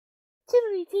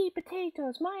Tiddly tea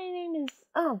potatoes. My name is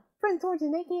Brent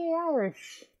and aka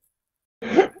Irish.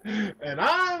 And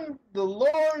I'm the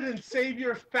Lord and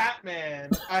Savior Fat Man.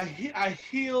 I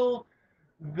heal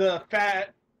the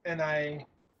fat, and I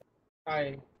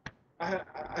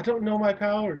don't know my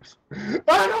powers.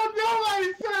 I don't know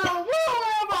myself. Who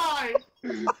am I?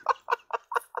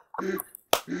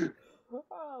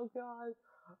 Oh god,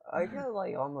 I kind of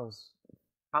like I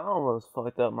almost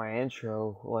fucked up my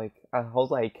intro. Like I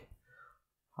was like,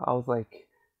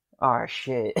 oh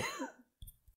shit.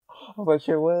 I was like,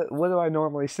 shit. What do I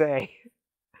normally say?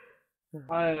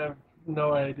 I have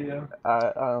no idea. I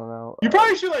don't know.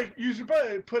 You should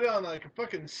probably put it on like a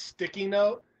fucking sticky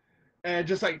note and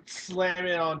just like slam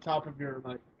it on top of your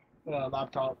like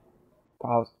laptop.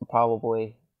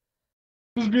 Probably.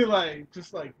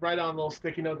 Just like write on a little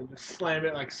sticky note and just slam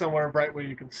it like somewhere right where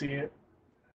you can see it.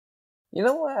 You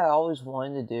know what I always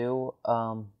wanted to do?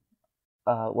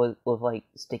 With like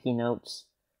sticky notes,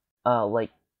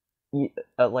 like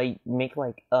like make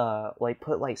like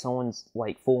put like someone's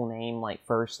like full name, like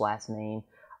first last name,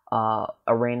 a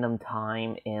random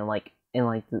time, and like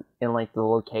the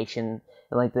location,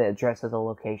 and like the address of the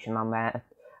location I'm at.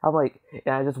 I'm like,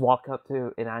 and I just walk up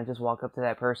to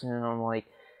that person, and I'm like,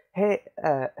 hey,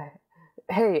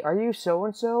 hey, are you so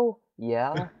and so?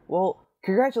 Yeah. Well,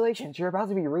 congratulations, you're about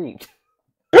to be reaped.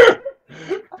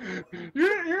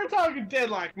 You're talking dead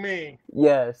like me.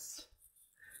 Yes.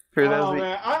 Oh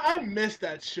man, I missed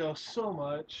that show so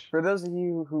much. For those of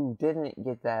you who didn't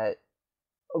get that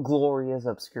glorious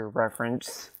obscure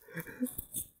reference.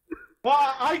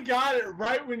 Well, I got it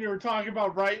right when you were talking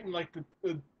about writing like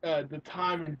the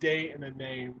time and date and the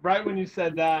name. Right when you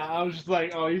said that, I was just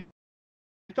like, oh, you're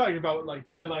talking about like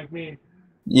me.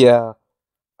 Yeah.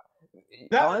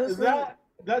 Honestly,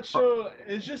 that show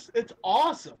is it's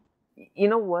awesome. You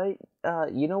know what?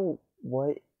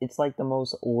 It's like the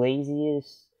most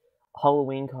laziest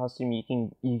Halloween costume you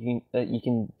can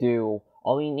do.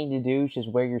 All you need to do is just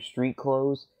wear your street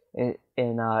clothes and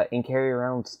carry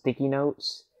around sticky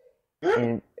notes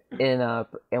and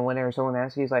whenever someone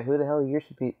asks you, it's like, who the hell are you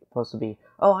supposed to be?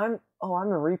 I'm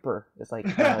a Reaper. It's like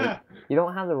you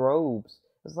don't have the robes.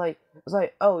 It's like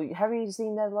oh, haven't you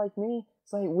seen that like me?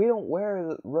 It's like we don't wear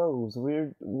the robes.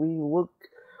 We look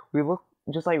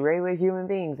just like regular human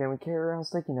beings, and we carry around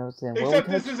sticky notes. And except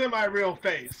this isn't my real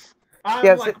face.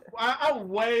 I'm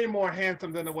way more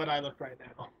handsome than what I look right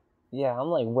now. Yeah, I'm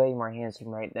like way more handsome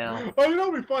right now. Oh, you know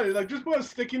what'd be funny? Like just put a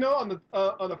sticky note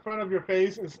on the front of your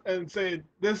face and say,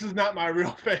 "This is not my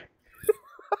real face."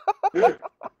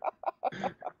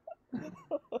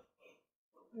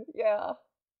 Yeah.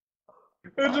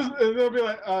 And they'll be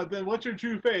like, "Then what's your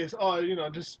true face?" Oh,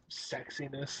 just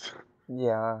sexiness.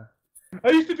 Yeah.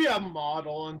 I used to be a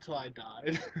model until I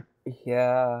died.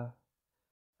 Yeah.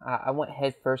 I went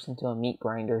head first into a meat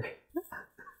grinder.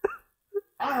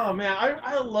 Oh man,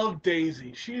 I love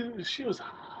Daisy. She was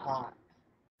hot.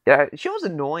 Yeah, she was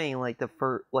annoying. Like the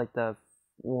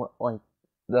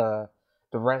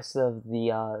rest of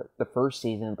the first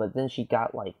season, but then she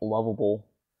got like lovable.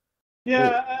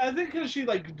 Yeah, I think because she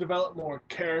like developed more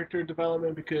character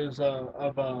development because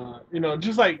of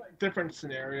just like different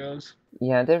scenarios.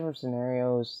 Yeah, different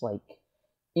scenarios. Like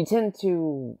you tend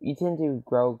to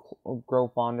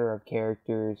grow fonder of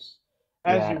characters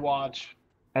as you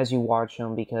watch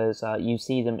them, because you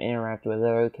see them interact with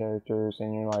other characters,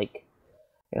 and you're like,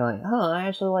 huh, I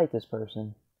actually like this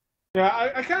person.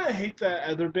 Yeah, I kind of hate that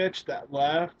other bitch that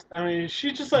left. I mean,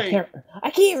 she just like I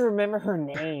can't remember her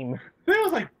name. I think it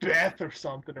was like Beth or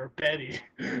something, or Betty.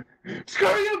 Screw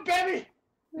you, Betty!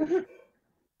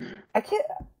 I can't.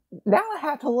 Now I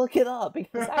have to look it up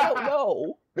because I don't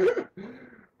know.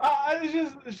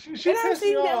 She I've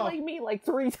seen that off. like me like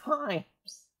 3 times.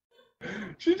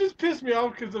 She just pissed me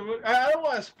off because I don't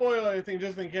want to spoil anything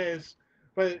just in case,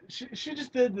 but she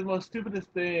just did the most stupidest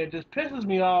thing. It just pisses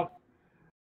me off.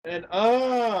 And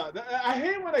I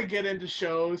hate when I get into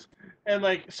shows and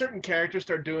like certain characters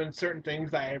start doing certain things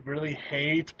that I really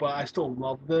hate, but I still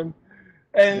love them.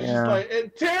 And it's just like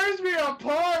it tears me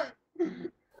apart.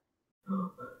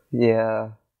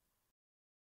 Yeah.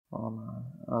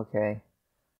 Okay.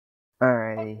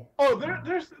 Alrighty. Oh,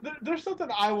 there's something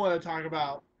I want to talk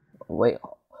about. Wait.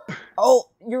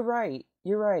 Oh, you're right.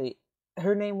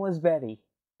 Her name was Betty.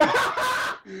 Woo!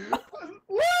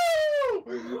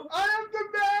 I am the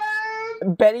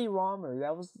man. Betty Romer.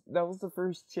 That was the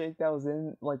first chick that was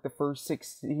in like the first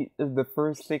 6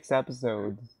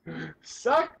 episodes.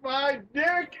 Suck my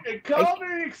dick and call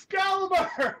me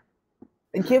Excalibur.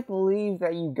 I can't believe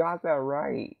that you got that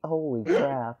right. Holy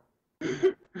crap.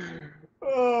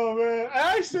 Oh man,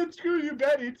 I said screw you,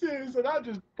 Betty too, so that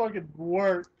just fucking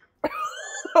worked.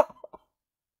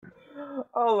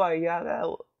 Oh my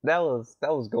god, that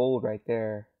was gold right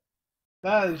there.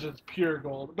 That is just pure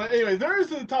gold. But anyway, there is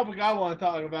the topic I want to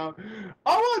talk about.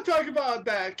 I want to talk about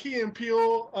that Key and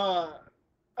Peele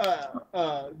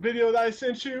video that I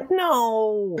sent you.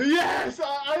 No, Yes,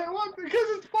 I want because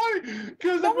it's funny.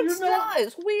 Because no, if you it's know, not.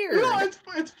 It's no, weird.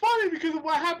 it's funny because of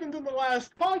what happened in the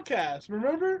last podcast.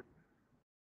 Remember?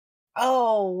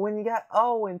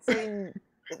 When Satan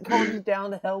called you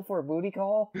down to hell for a booty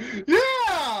call.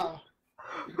 Yeah.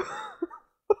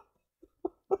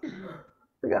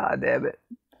 God damn it!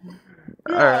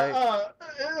 All right.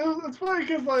 Yeah. It's funny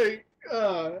because like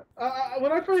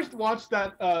when I first watched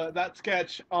that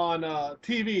sketch on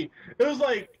TV, it was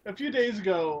like a few days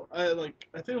ago. Like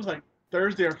I think it was like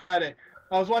Thursday or Friday.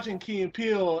 I was watching Key and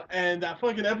Peele, and that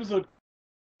fucking episode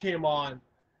came on,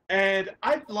 and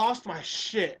I lost my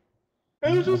shit.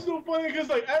 It was just so funny because,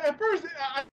 like, at first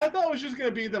I thought it was just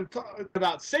gonna be them talking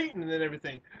about Satan and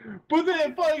everything, but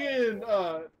then fucking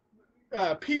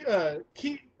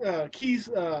Key's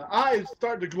eyes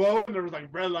started to glow, and there was like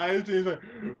red lights, and he's like,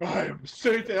 "I am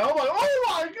Satan." I'm like, "Oh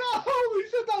my god, holy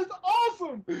shit, that's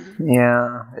awesome!"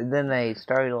 Yeah. And then they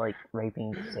started like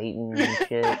raping Satan and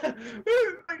shit.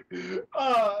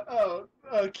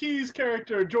 Key's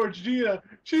character Georgina,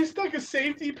 she stuck a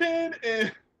safety pin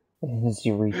in His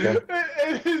urethra.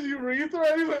 his urethra,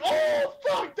 and he's like, "Oh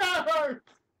fuck, that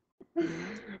hurts."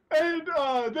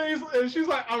 And she's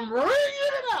like, "I'm wringing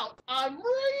it out. I'm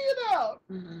wringing it out."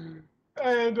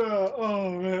 And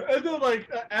oh man, and then like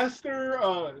Esther,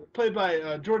 played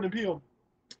by Jordan Peele,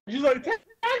 she's like, "Tag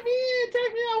me in,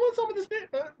 tag me. I want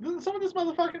some of this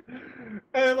motherfucker."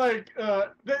 And like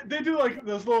they do like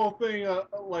this little thing,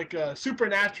 like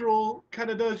Supernatural kind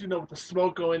of does, with the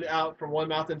smoke going out from one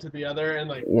mouth into the other, and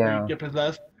like where you Yeah. get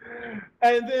possessed.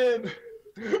 And then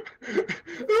this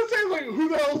saying like, "Who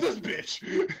the hell is this bitch?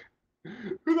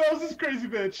 Who the hell is this crazy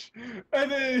bitch?"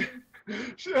 And then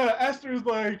Esther's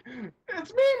like,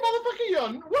 "It's me, motherfucker,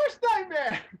 your worst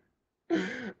nightmare."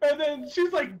 And then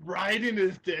she's like riding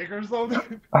his dick or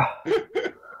something.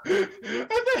 And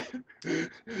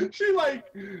then she like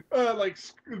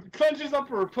clenches up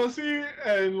her pussy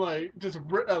and like just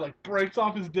like breaks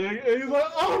off his dick, and he's like,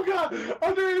 "Oh god,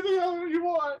 I'll do anything else you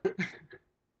want."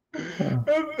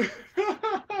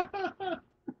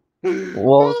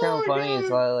 Well, what's kind Oh of my funny is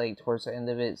god! like towards the end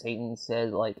of it, Satan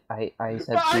said like, "I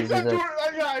accept I Jesus."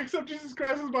 accept Jesus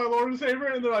Christ as my Lord and Savior,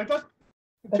 and they're like, "That's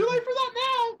too late for that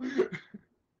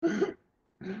now."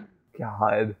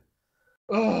 God,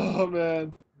 Oh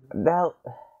man. that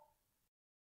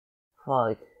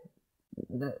fuck.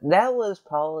 That was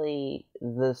probably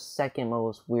the second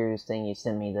most weirdest thing you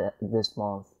sent me this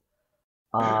month.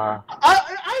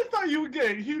 I thought you would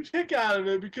get a huge kick out of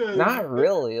it because Not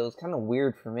really. It was kind of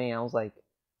weird for me. I was like,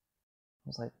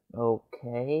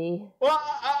 okay. well,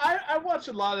 I watch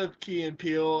a lot of Key and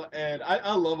Peele, and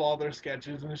I love all their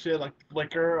sketches and shit, like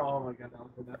Flicker. Oh my god, that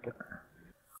was epic.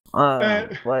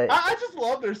 And But I just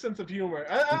love their sense of humor.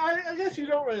 I guess you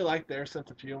don't really like their sense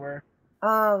of humor.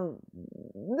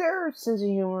 their sense of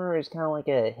humor is kind of like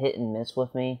a hit and miss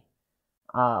with me.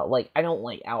 Like I don't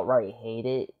like outright hate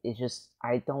it. It's just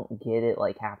I don't get it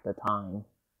like half the time.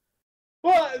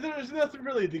 Well, there's nothing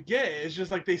really to get. It's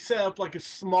just like they set up like a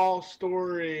small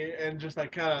story and just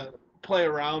like kind of play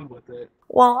around with it.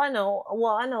 Well, I know.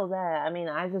 Well, I know that. I mean,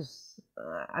 I just.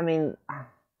 I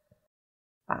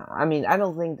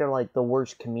don't think they're like the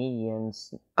worst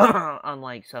comedians,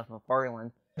 unlike Seth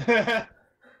MacFarlane.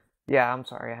 Yeah, I'm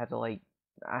sorry. I had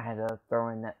to throw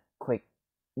in that quick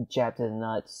jab to the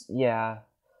nuts. Yeah,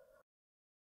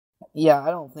 yeah. I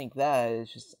don't think that.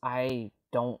 It's just I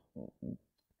don't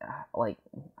like.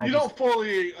 You don't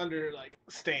fully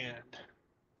understand.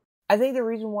 I think the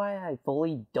reason why I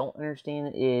fully don't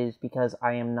understand is because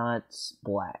I am not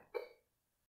black.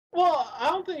 Well, I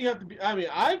don't think you have to be. I mean,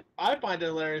 I find it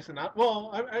hilarious, and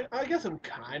I guess I'm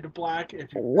kind of black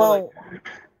if you Well,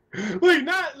 like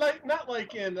not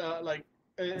like in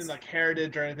like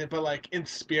heritage or anything, but like in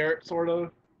spirit, sort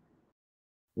of.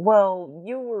 well,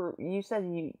 you said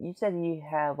you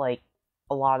have like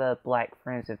a lot of black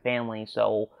friends and family,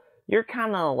 so you're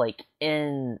kind of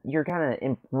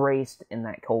embraced in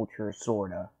that culture,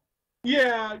 sorta.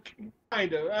 Yeah,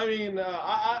 kind of. I mean,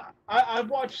 I've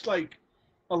watched like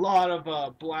a lot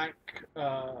of black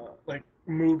like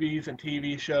movies and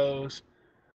TV shows,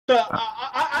 so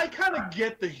I kind of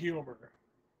get the humor.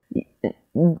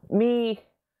 Me,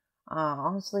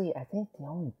 honestly, I think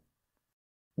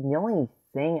the only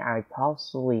thing I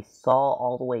possibly saw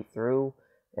all the way through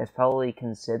is probably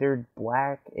considered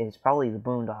black is probably the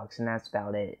Boondocks, and that's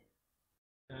about it.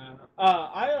 Yeah.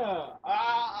 I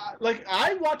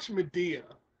watch Medea.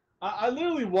 I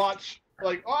literally watch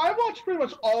I watched pretty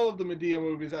much all of the Medea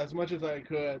movies as much as I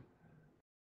could,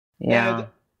 and Yeah.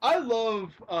 I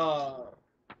love uh,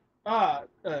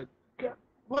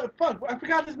 what fuck I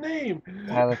forgot his name.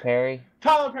 Tyler Perry.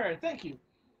 Tyler Perry, thank you.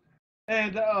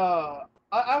 And I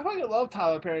fucking love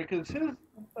Tyler Perry because his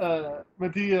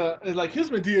Medea is like his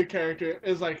Medea character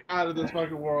is like out of this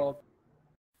fucking world.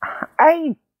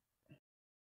 I've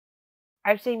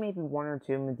seen maybe one or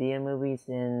two Medea movies,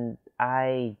 and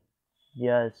I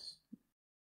just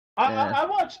I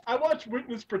watch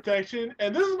Witness Protection,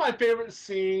 and this is my favorite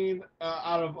scene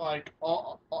out of like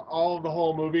all of the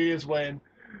whole movie is when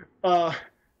uh,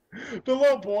 the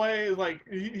little boy is like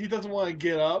he doesn't want to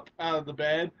get up out of the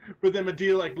bed, but then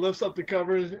Medea like lifts up the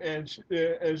covers and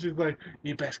she's like,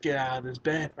 "You best get out of this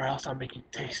bed, or else I'll make you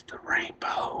taste the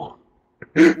rainbow."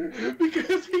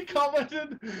 Because he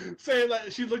commented saying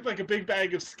that she looked like a big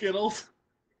bag of Skittles.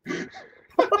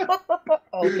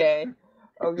 okay.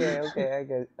 Okay,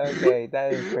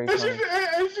 that is pretty funny.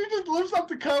 And she just lifts up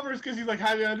the covers because he's like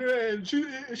hiding under it, and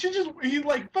he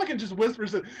like fucking just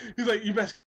whispers it. He's like, "You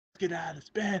best get out of this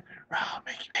bed, or I'll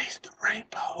make you taste the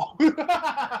rainbow."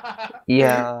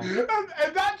 Yeah.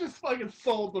 And that just fucking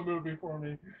sold the movie for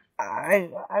me.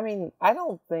 I mean, I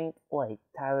don't think like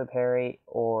Tyler Perry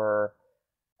or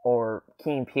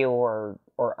Key and Peele or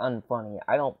unfunny.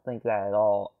 I don't think that at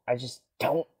all. I just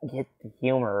don't get the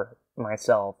humor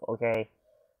myself. Okay.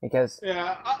 Because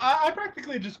yeah, I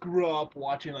practically just grew up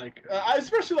watching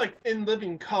especially like In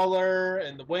Living Color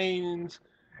and The Waynes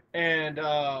and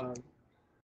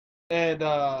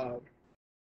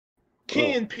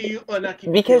Key and Peele, not Key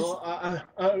and Peele.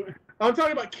 I'm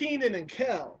talking about Keenan and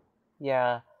Kel.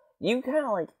 Yeah, you kind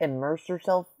of like immerse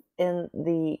yourself in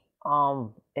the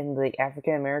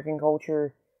African American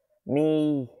culture.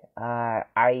 Me,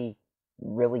 I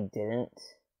really didn't.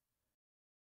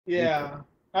 Yeah.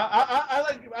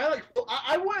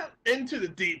 I went into the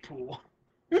deep pool.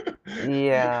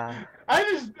 Yeah.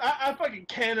 I fucking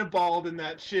cannonballed in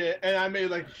that shit, and I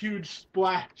made like a huge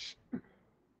splash.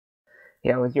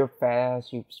 Yeah, with your fat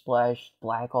ass, you splashed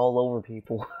black all over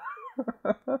people.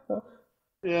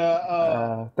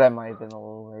 Yeah. That might have been a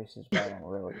little racist, but I don't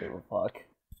really give a fuck.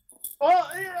 Well,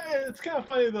 yeah, it's kind of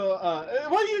funny though.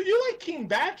 Well, you like King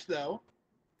Batch though.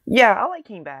 Yeah, I like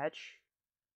King Batch.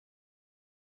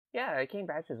 Yeah, King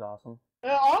Batch is awesome.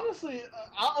 Honestly,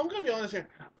 I'm gonna be honest here.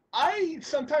 I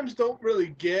sometimes don't really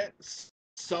get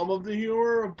some of the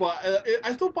humor, but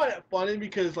I still find it funny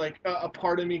because like a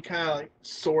part of me kind of like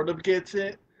sort of gets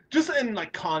it, just in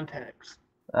like context.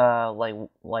 Like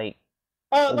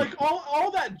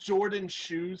all that Jordan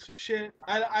shoes shit.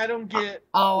 I don't get.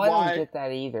 Oh, why. I don't get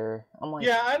that either. I'm like,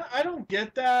 yeah, I don't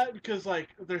get that because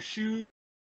like they're shoes,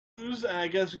 and I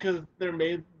guess because they're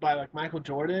made by like Michael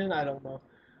Jordan. I don't know.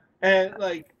 And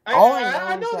like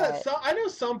I know that I know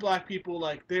some black people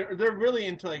like they're really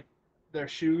into like their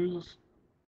shoes.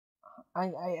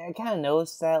 I kind of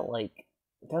noticed that like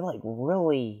they're like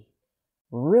really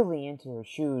into their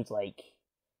shoes, like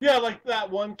yeah, like that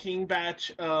one King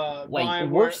Batch like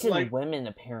worse than like, women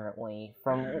apparently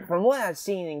from what I've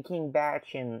seen in King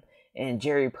Batch and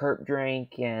Jerry Perp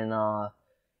Drink and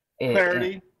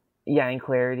Clarity. And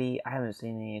Clarity. I haven't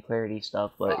seen any Clarity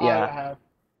stuff, but yeah. I have.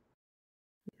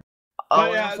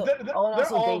 Oh, yeah, they're all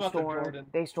about Jordan.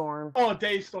 Daystorm. Oh,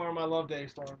 Daystorm! I love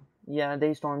Daystorm. Yeah,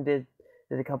 Daystorm did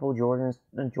a couple of Jordan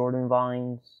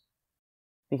vines.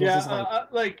 Because yeah,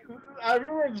 I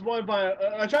remember this one vine,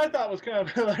 which I thought was kind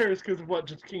of hilarious because of what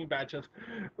just King Batch is.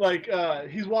 Like,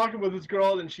 he's walking with this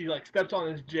girl and she like steps on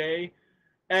his J,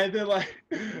 and then like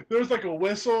there's like a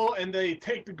whistle and they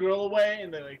take the girl away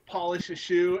and they like polish the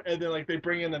shoe and then like they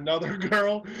bring in another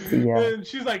girl. Yeah. And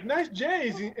she's like, "Nice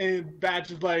J's," and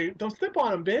Batch is like, "Don't step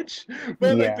on him, bitch,"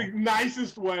 but like the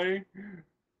nicest way.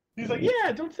 He's like,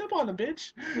 "Yeah, don't step on him,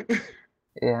 bitch."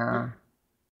 Yeah.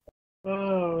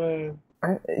 Oh man.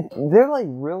 They're like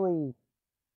really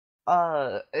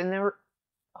and they're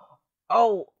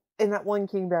in that one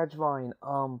King Badge vine,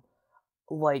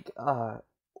 like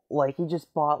he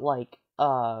just bought like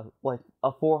a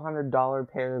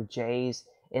 $400 pair of J's,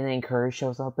 and then Curry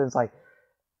shows up and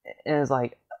is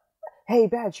like, "Hey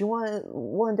Badge, you want to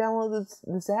download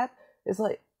this app?" It's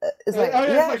like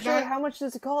yeah, sure. That... How much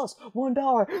does it cost? $1.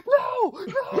 No.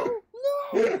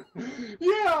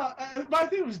 Yeah, but I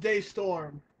think it was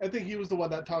Daystorm. I think he was the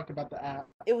one that talked about the app.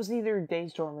 It was either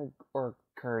Daystorm or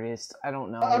Curtis. I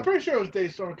don't know. I'm pretty sure it was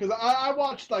Daystorm because I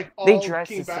watched like all. They dress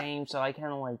the same, so I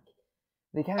kind of like.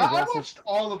 they kind of I dress watched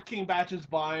all of King Batch's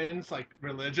vines like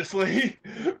religiously.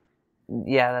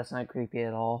 Yeah, that's not creepy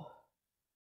at all.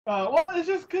 Well, it's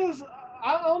just because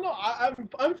I don't know.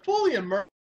 I'm fully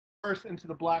immersed into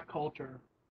the black culture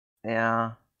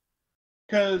Yeah.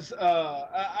 because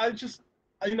I just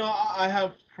I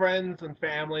have friends and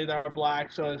family that are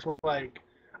black, so it's like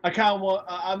I kind of want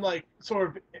I'm like sort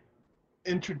of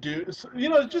introduced,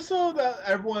 just so that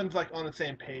everyone's like on the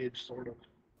same page, sort of.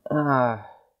 I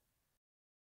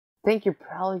think you're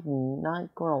probably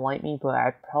not gonna like me, but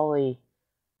I probably,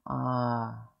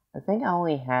 I think I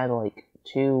only had like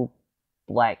two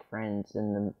black friends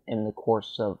in the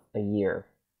course of a year.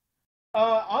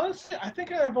 Honestly, I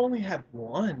think I've only had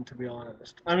one, to be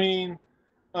honest. I mean,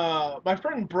 my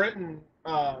friend Britton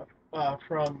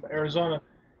from Arizona,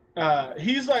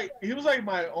 he was like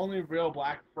my only real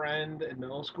black friend in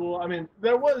middle school. I mean,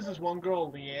 there was this one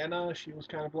girl, Leanna. She was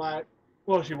kind of black.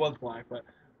 Well, she was black, but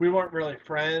we weren't really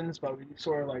friends. But we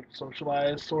sort of like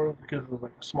socialized, sort of because it was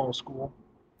like a small school.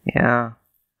 Yeah.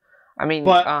 I mean,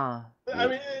 But I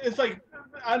mean, it's like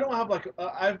I don't have like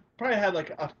I've probably had like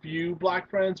a few black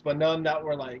friends, but none that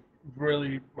were like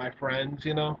really my friends.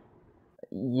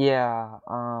 yeah,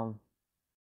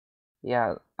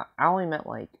 yeah, I only met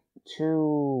like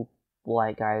two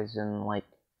black guys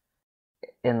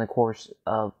in the course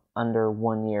of under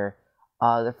 1 year.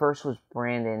 The first was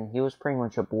Brandon. He was pretty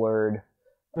much a blurred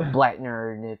black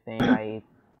nerd if anybody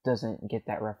doesn't get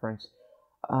that reference.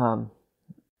 Um,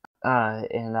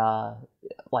 and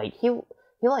like he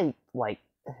like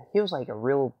he was like a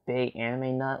real big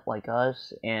anime nut like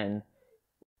us, and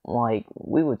like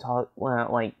we would talk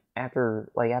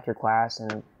after class,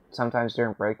 and sometimes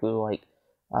during break we would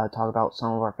talk about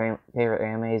some of our favorite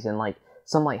animes and like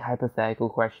some like hypothetical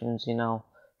questions, kind of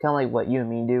like what you and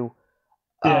me do.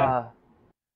 Yeah.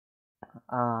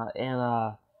 Uh, uh, and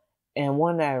uh, and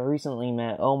one that I recently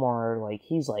met, Omar,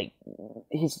 he's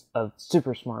a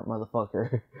super smart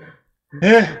motherfucker.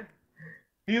 Yeah.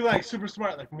 He's like super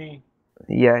smart like me.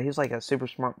 Yeah, he's like a super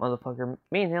smart motherfucker.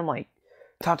 Me and him like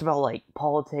talked about like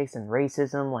politics and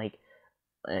racism,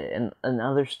 and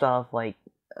other stuff. I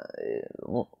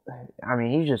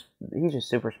mean, he's just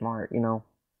super smart.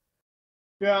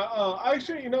 Yeah.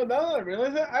 Actually, now that I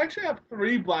realize it, I actually have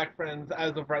three black friends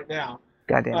as of right now.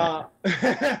 God damn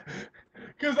it.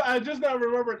 Because I just now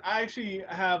remembered I actually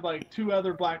have like two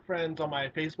other black friends on my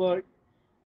Facebook.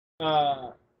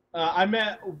 Uh, I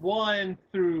met one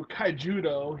through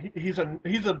Kaijudo. He's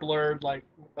a blurred like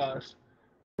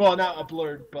well, not a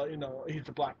blurred, but he's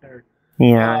a black nerd.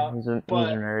 Yeah, Uh, he's a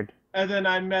but nerd. and then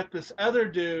I met this other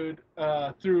dude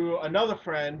through another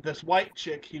friend, this white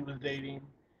chick he was dating,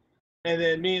 and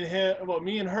then me and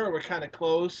her were kind of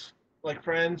close, like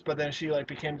friends, but then she like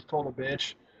became a total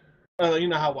bitch. You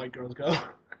know how white girls go.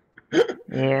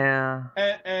 Yeah.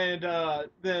 And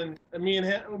then me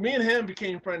and him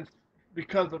became friends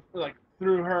because of like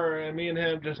through her, and me and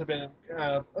him just have been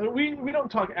we don't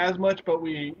talk as much, but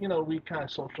we kind of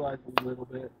socialize a little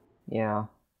bit. Yeah.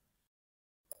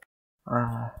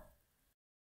 Uh,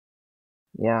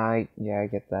 yeah, I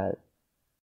get that.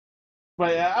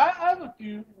 But yeah, I have a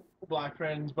few black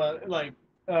friends, but like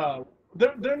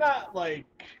they're not like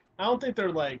I don't think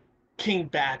they're like King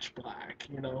Batch black.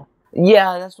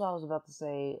 Yeah, that's what I was about to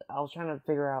say. I was trying to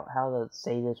figure out how to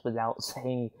say this without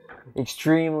saying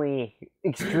extremely,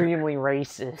 extremely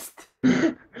racist.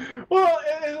 Well,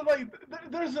 it's like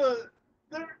there's a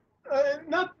there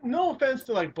not no offense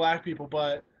to like black people,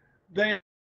 but they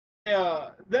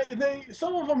they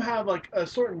some of them have like a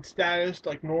certain status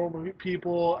like normal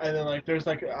people, and then like there's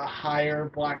like a higher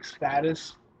black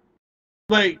status.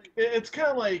 Like it's kind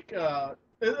of like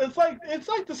it's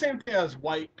like the same thing as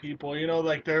white people.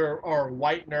 Like there are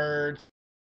white nerds,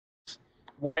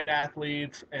 white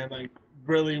athletes, and like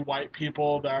really white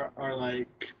people that are like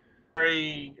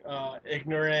very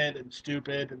ignorant and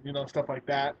stupid, and stuff like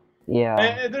that. Yeah.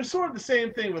 And there's sort of the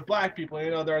same thing with black people.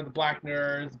 There are the black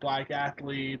nerds, black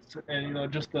athletes,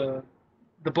 and just the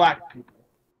black people.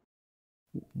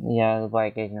 Yeah, the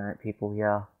black ignorant people,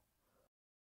 yeah.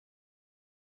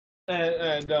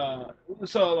 And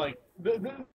so like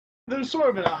there's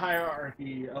sort of a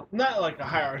hierarchy, not like a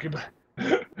hierarchy, but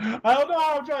I don't know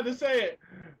how I'm trying to say it.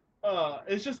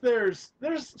 It's just there's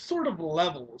sort of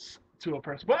levels to a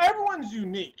person, but everyone's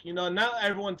unique. Not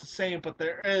everyone's the same, but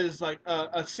there is like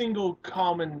a single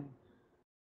common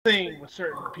thing with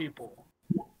certain people.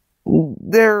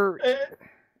 There.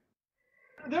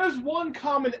 There's one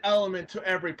common element to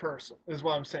every person, is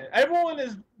what I'm saying. Everyone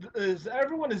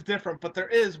is different, but there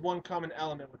is one common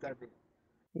element with everyone.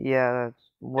 Yeah, that's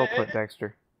well put, It,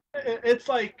 Dexter. it's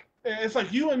like it's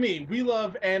like you and me. We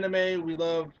love anime. We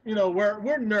love,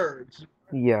 we're nerds.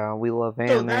 Yeah, we love So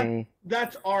anime.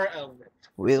 that's our element.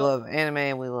 We So love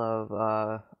anime. We love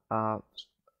uh,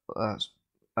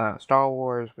 uh, Star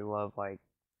Wars. We love like.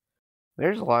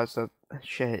 There's a lot of stuff.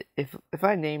 Shit. If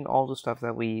I named all the stuff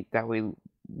that we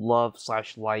love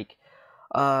slash like,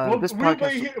 this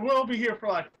podcast we'll be here for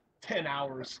like 10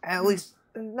 hours. at least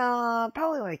nah,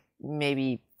 probably like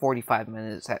maybe 45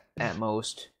 minutes at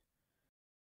most.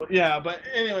 Yeah, but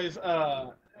anyways, it's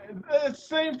the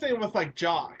same thing with like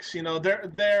jocks.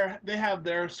 They have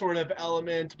their sort of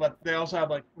element, but they also have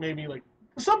like maybe like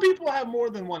some people have more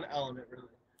than one element really.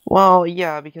 Well,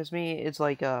 yeah, because it's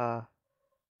like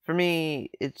for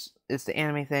me it's the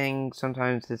anime thing.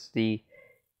 Sometimes it's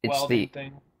Welding the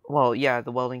thing. well, yeah,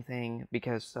 the welding thing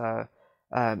uh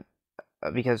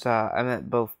because I met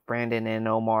both Brandon and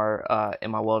Omar in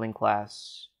my welding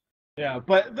class. Yeah,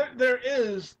 but there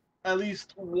is at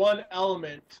least one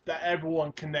element that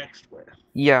everyone connects with.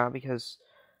 Yeah, because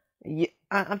yeah,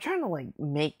 I'm trying to like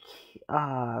make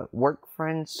work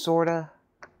friends sorta.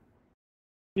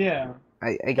 Yeah.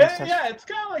 I guess that's Yeah, it's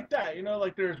kind of like that.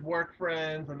 Like there's work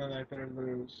friends, and then like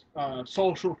there's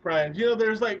social friends.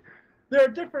 There's like there are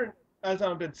different, as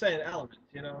I've been saying, elements.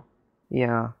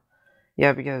 yeah.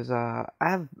 Yeah, because I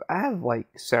have like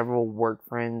several work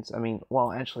friends. I mean,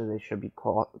 well, actually, they should be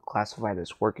classified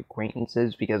as work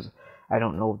acquaintances because I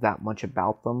don't know that much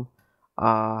about them.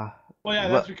 Well, yeah,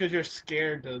 that's But because you're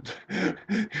scared to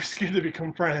you're scared to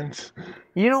become friends.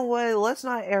 you know what? Let's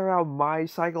not air out my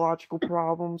psychological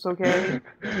problems, okay?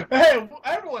 Hey,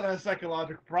 everyone has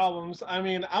psychological problems. I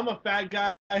mean, I'm a fat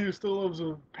guy who still lives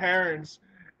with parents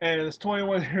and is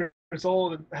 21 years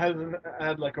old and hasn't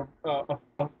had like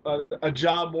a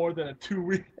job more than a 2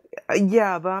 week.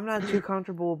 Yeah, but I'm not too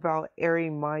comfortable about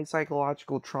airing my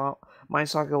psychological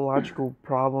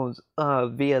problems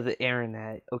via the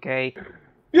internet, okay?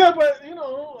 Yeah, but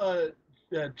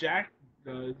Jack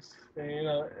does. And,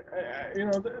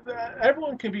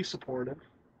 everyone can be supportive.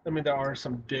 I mean, there are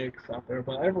some dicks out there,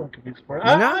 but everyone can be supportive.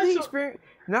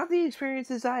 Not the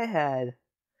experiences I had.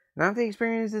 Not the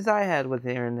experiences I had with the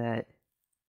internet.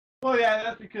 Well, yeah,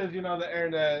 that's because the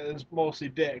internet is mostly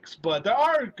dicks, but there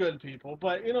are good people.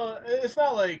 But it's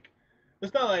not like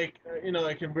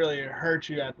it can really hurt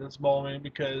you at this moment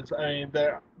because I mean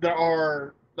there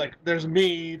are like there's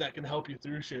me that can help you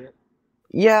through shit.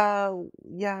 Yeah,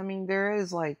 yeah, I mean there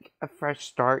is like a fresh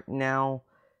start now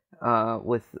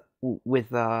with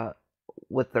with uh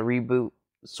with the reboot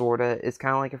sorta. It's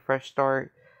kind of like a fresh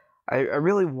start. I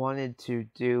really wanted to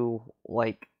do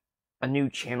like a new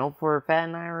channel for Fat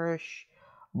and Irish,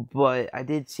 but I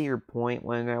did see your point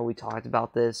when we talked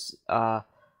about this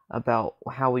about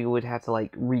how we would have to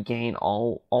like regain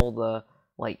all the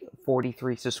like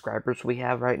 43 subscribers we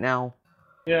have right now.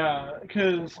 Yeah,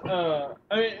 because I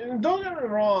mean, don't get me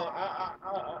wrong.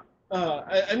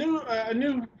 A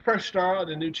new fresh start on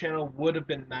a new channel would have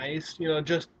been nice.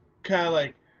 Just kind of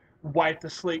like wipe the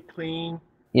slate clean.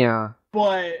 Yeah,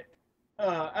 But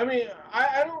I mean,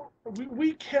 I don't.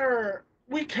 We care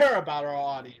about our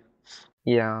audience,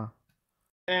 yeah.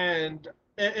 and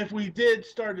if we did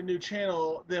start a new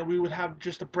channel, then we would have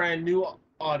just a brand new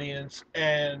audience,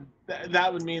 and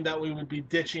that would mean that we would be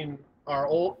ditching our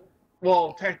old,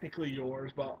 well, technically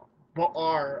yours, but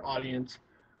our audience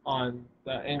on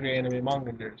the Angry Anime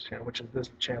Manga Nerd channel, which is this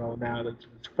channel now that's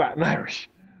Fat and Irish.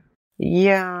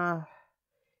 Yeah,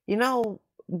 you know,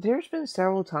 there's been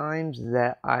several times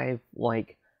that I've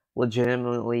like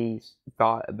legitimately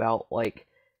thought about like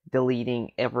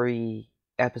deleting every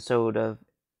episode of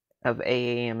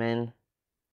AAMN.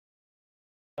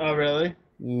 Oh, really?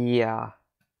 Yeah.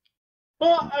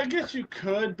 Well, I guess you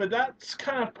could, but that's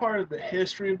kind of part of the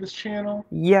history of this channel.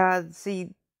 Yeah,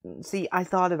 I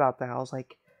thought about that. I was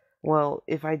like, well,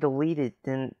 if I delete it,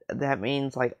 then that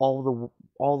means like all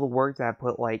the work that I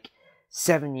put like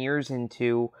 7 years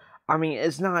into. I mean,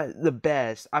 it's not the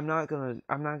best. I'm not gonna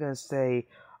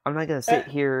sit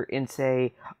here and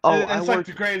say, oh, I It's like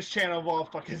the worked. greatest channel of all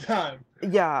fucking time.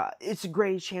 Yeah, it's the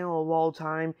greatest channel of all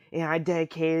time, and I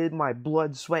dedicated my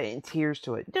blood, sweat, and tears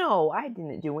to it. No, I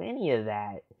didn't do any of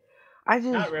that. I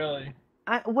Not just, really.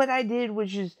 what I did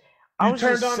was just, I You was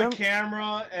turned just on the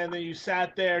camera and then you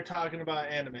sat there talking about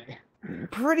anime.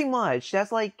 pretty much.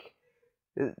 That's like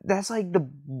the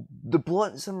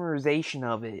blunt summarization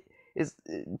of it. Is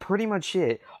pretty much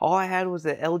it. All I had was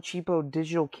a El Cheapo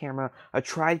digital camera, a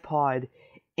tripod,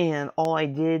 and all I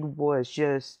did was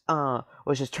just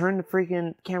turn the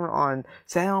freaking camera on,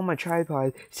 set it on my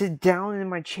tripod, sit down in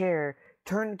my chair,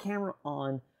 turn the camera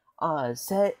on,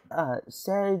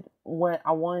 said what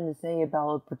I wanted to say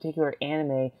about a particular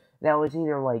anime that was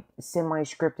either like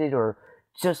semi-scripted or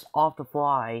just off the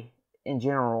fly in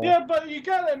general. Yeah, but you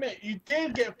gotta admit, you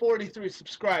did get 43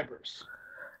 subscribers.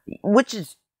 Which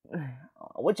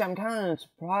I'm kind of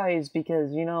surprised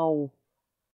because,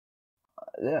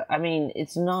 I mean,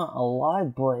 it's not a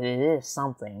lot, but it is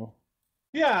something.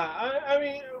 Yeah, I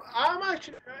mean, I'm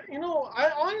actually,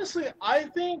 I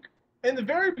think in the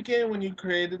very beginning when you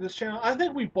created this channel, I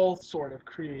think we both sort of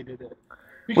created it.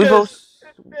 We both,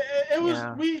 Because it was,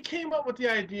 yeah, we came up with the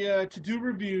idea to do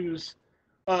reviews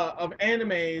of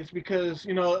animes because,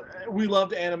 we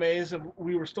loved animes and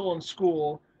we were still in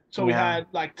school. So we yeah. had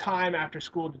like time after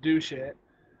school to do shit.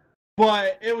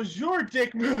 But it was your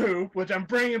dick move, which I'm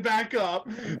bringing back up,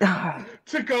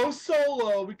 to go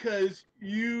solo because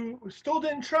you still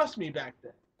didn't trust me back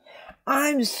then.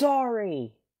 I'm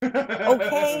sorry.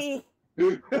 Okay.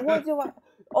 What do I?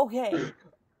 Okay.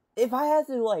 If I had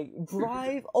to like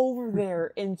drive over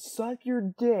there and suck your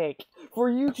dick for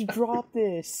you to drop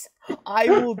this, I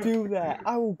will do that.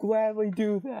 I will gladly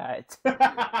do that.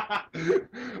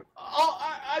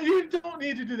 You don't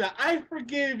need to do that. I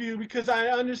forgive you because I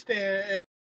understand.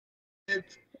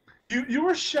 You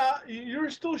were shy. You were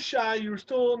still shy. You were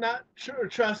still not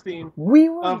trusting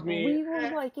of me. We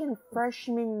were like in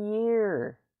freshman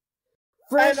year.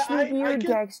 And Freshman year,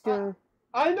 Dexter.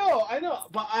 I know,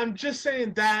 but I'm just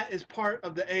saying that is part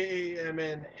of the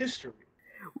AAMN history.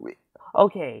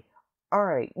 Okay,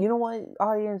 alright, you know what,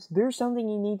 audience, there's something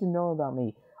you need to know about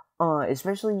me.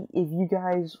 Especially if you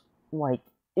guys, like,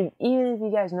 even if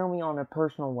you guys know me on a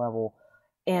personal level,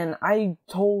 and I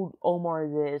told Omar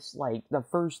this, like, the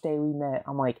first day we met,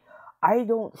 I'm like, I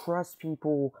don't trust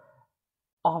people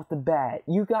off the bat.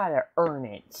 You gotta earn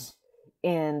it.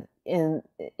 And in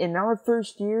our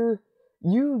first year,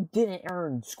 you didn't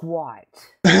earn squat.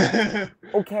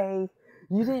 Okay?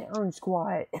 You didn't earn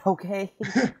squat, okay?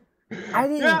 I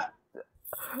didn't. Yeah.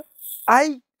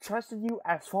 I trusted you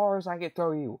as far as I could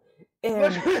throw you.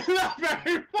 And not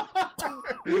very far.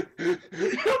 You're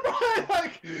probably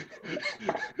like,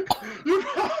 you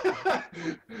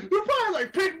probably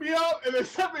like pick me up and then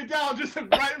set me down just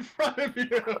right in front of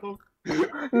you.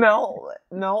 No,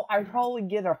 I probably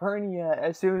get a hernia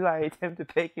as soon as I attempt to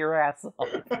pick your ass up.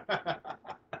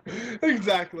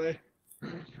 Exactly.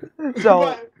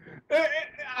 So, but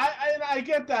I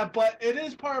get that, but it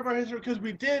is part of our history because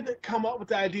we did come up with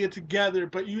the idea together,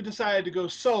 but you decided to go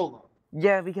solo.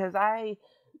 yeah, because I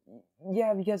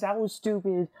was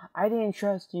stupid. I didn't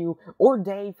trust you, or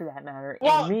Dave for that matter.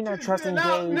 Well, and me not trusting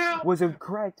Dave was a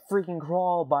correct freaking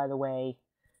call, by the way.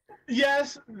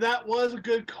 Yes, that was a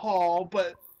good call,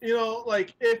 but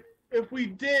like if we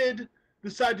did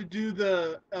decide to do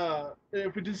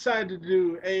if we decided to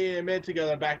do AAMN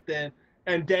together back then,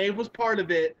 and Dave was part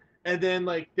of it, and then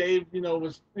like Dave,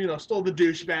 was stole the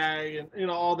douchebag and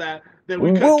all that, then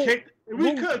we could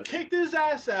have kicked his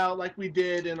ass out like we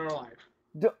did in our life.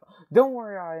 Don't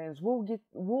worry, audience.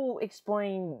 We'll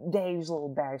explain Dave's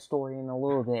little backstory in a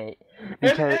little bit.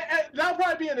 Because and that'll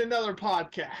probably be in another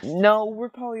podcast. No, we're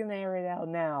probably gonna air it out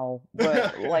now,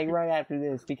 but like right after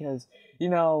this, because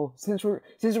since we're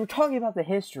talking about the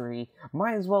history,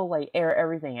 might as well like air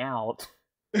everything out.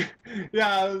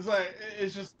 Yeah,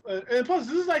 it's just, and plus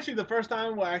this is actually the first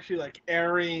time we're actually like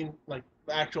airing like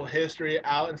the actual history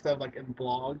out instead of like in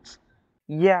blogs.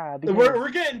 Yeah, because we're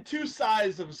getting two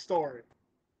sides of a story.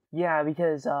 Yeah,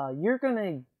 because you're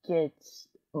gonna get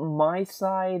my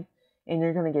side, and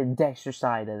you're gonna get Dexter's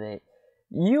side of it.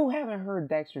 You haven't heard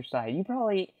Dexter's side. You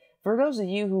probably, for those of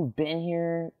you who've been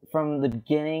here from the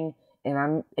beginning,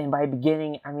 and by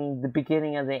beginning I mean the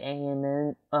beginning of the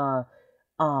AMN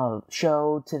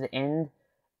show to the end,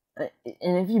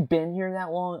 and if you've been here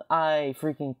that long,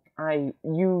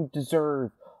 you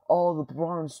deserve all the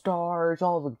bronze stars,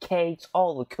 all the cakes,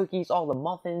 all the cookies, all the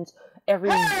muffins, every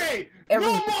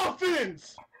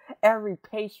muffins! Every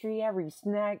pastry, every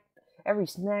snack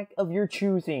of your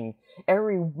choosing,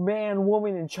 every man,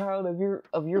 woman, and child of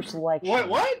your selection.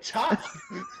 What child?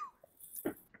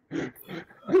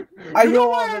 I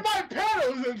go on my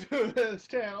pedals into this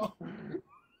channel.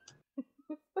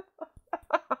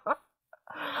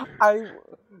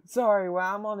 Sorry, when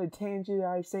I'm on a tangent,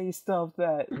 I say stuff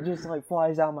that just like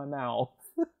flies out of my mouth.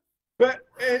 But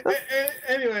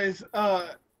anyways,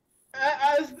 as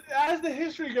the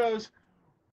history goes,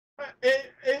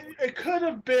 it could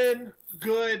have been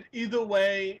good either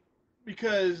way,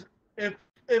 because if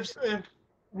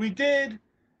we did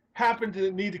happen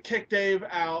to need to kick Dave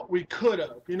out, we could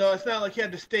have. It's not like he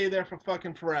had to stay there for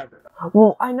fucking forever.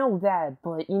 Well, I know that,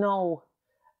 but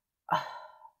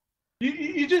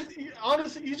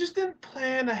Honestly, you just didn't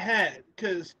plan ahead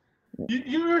because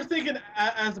you were thinking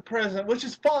as a president, which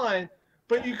is fine,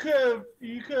 but you could have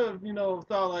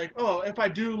thought like, oh, if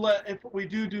we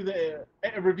do the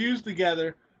reviews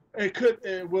together,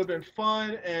 it would have been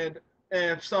fun, and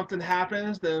if something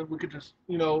happens, then we could just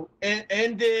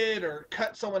end it or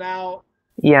cut someone out.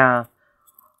 Yeah.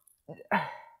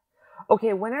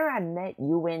 Okay, whenever I met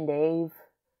you and Dave,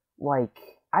 like,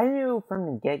 I knew from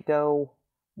the get-go,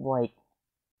 like,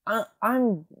 I,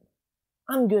 I'm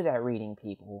I'm good at reading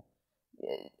people.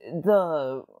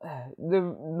 The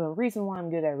reason why I'm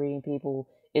good at reading people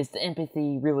is the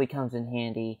empathy really comes in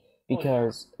handy Oh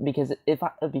yeah. because if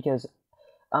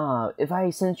I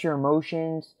sense your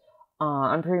emotions,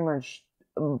 I'm pretty much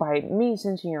by me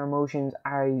sensing your emotions,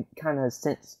 I kind of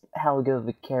sense how good of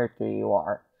a character you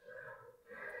are.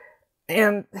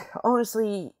 And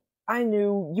honestly, I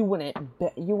knew you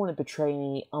wouldn't betray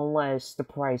me unless the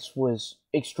price was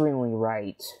extremely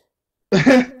right.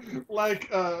 Like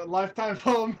lifetime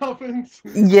phone muffins.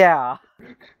 Yeah,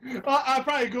 I'll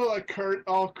probably go like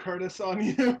all Curtis on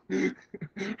you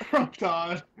from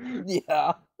Todd.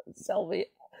 yeah. Sell me,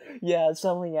 yeah,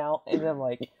 sell me out, and then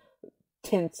like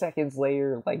 10 seconds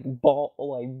later,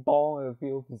 ball in a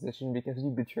field position because you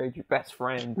betrayed your best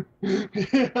friend.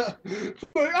 Yeah. It's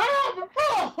like, I have a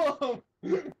problem.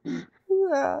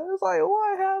 Yeah, it's like,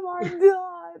 what have I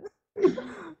done?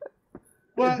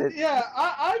 But yeah,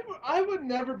 I would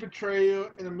never betray you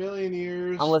in a million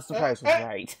years, Unless the price was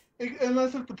right.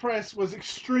 unless if the price was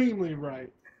extremely right.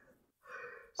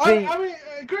 See, I mean,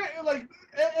 great. Like,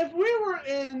 if we were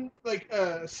in like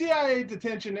a CIA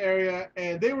detention area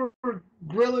and they were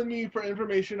grilling me for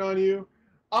information on you,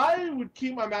 I would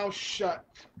keep my mouth shut,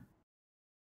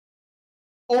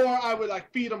 or I would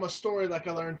like feed them a story like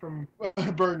I learned from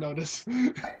Bird Notice.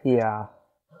 yeah.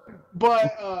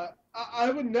 But I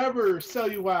would never sell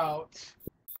you out.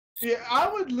 Yeah, I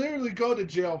would literally go to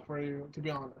jail for you, to be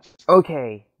honest.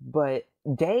 Okay, but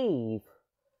Dave,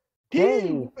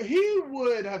 Dave, He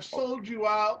would have sold you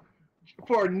out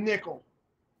for a nickel,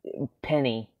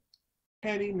 Penny,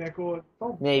 penny, nickel.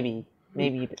 maybe,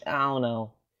 I don't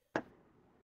know.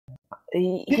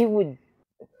 He would.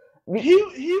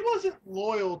 He wasn't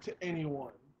loyal to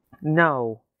anyone.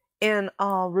 No. And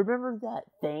remember that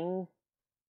thing?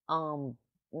 Yeah,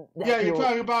 That you're you're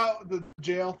talking about the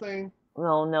jail thing.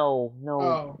 no,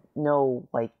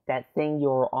 like that thing you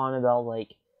were on about, like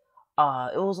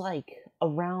it was like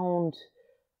around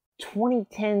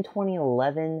 2010,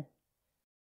 2011.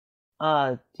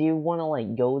 Do you want to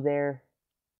like go there?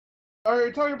 Are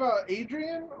you talking about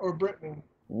Adrian or Brittany?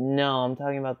 No, I'm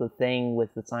talking about the thing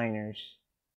with the signers.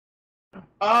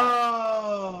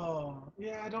 Oh,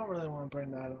 yeah. I don't really want to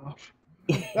bring that up.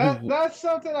 It That's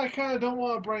something I kind of don't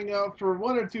want to bring up for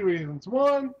one or two reasons.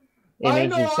 One, I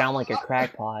makes know you sound like a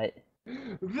crackpot.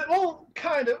 well,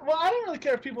 kind of. Well, I don't really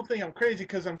care if people think I'm crazy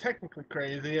because I'm technically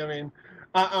crazy. I mean,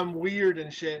 I'm weird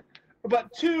and shit.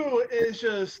 But two is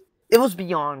just It was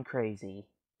beyond crazy.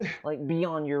 Like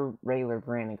beyond your regular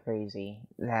brand of crazy.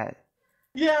 That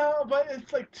yeah, but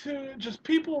it's like two. Just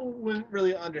people wouldn't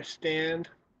really understand.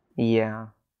 yeah.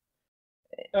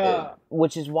 Uh,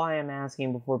 Which is why I'm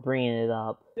asking before bringing it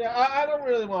up. yeah, I don't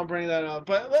really want to bring that up.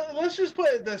 But let's just put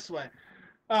it this way.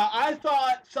 I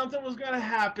thought something was going to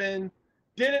happen,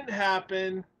 didn't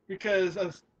happen because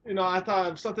I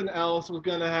thought something else was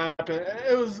going to happen.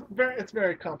 It's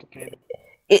very complicated.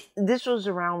 This was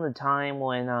around the time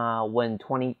when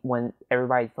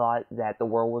everybody thought that the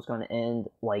world was going to end,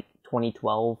 like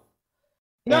 2012.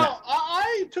 No, And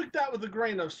I took that with a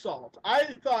grain of salt. I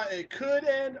thought it could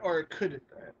end or it couldn't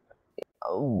end.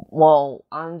 well,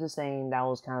 I'm just saying that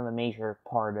was kind of a major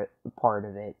part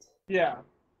of it. Yeah,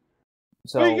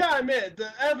 but you So gotta admit the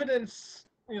evidence.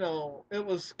 It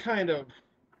was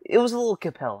it was a little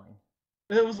compelling.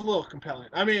 it was a little compelling.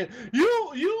 I mean,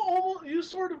 you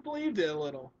sort of believed it a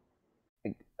little.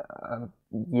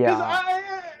 Yeah,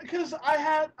 Because I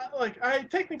had I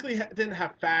technically didn't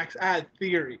have facts. I had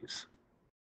theories,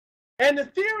 and the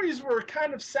theories were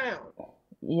kind of sound.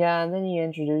 yeah. And then you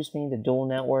introduced me to dual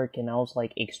network, and I was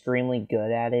like extremely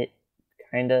good at it,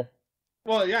 kinda.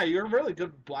 Well, yeah, you're really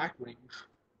good with Black Wings.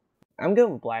 I'm good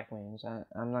with Black Wings.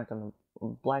 I'm not gonna.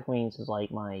 Black Wings is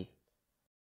like my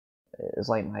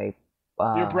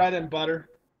Your uh bread and butter.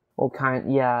 well,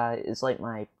 yeah, it's like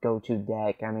my go-to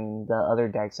deck. I mean, the other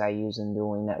decks I use in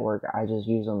Dueling Network, I just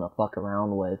use them to fuck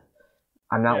around with.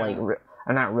 I'm not Yeah.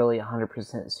 I'm not really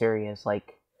 100% serious.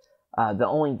 Like, the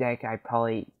only deck I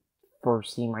probably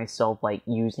foresee myself like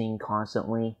using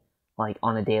constantly, like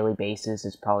on a daily basis,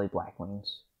 is probably Black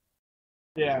Wings.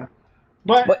 Yeah,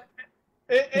 but But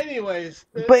Anyways,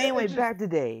 But anyway, back to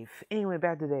Dave. Anyway,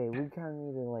 back to Dave. We kind of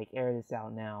need to like air this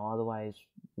out now, otherwise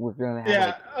we're gonna have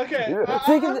yeah. like. Okay.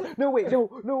 Think of it. No, wait,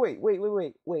 no,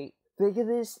 wait. Think of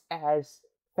this as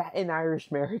Fat and Irish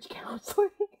marriage counseling.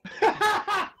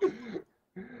 I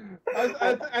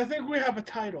think we have a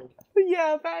title.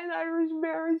 Yeah, Fat and Irish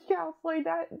marriage counseling.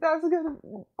 That's gonna.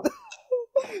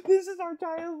 This is our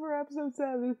title for episode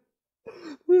 7.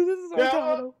 This is our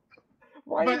title.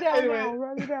 Write it down anyway, now.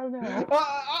 Write it down now.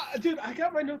 Dude, I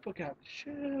got my notebook out.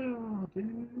 Chill,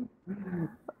 dude.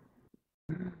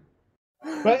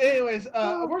 But anyways,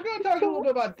 we're going to talk a little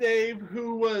bit about Dave,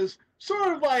 who was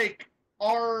sort of like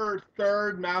our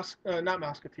third not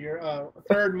Musketeer,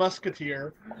 third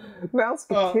Musketeer.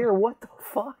 Musketeer, what the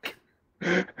fuck?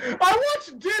 I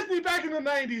watched Disney back in the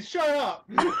 90s. Shut up.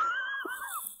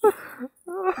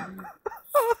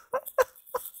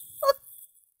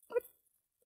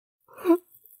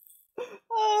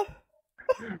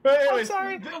 But anyways,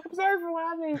 I'm sorry for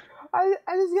laughing. I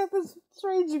just got this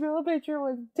strange girl picture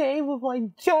with Dave with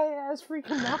like giant ass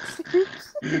freaking mouse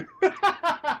suits.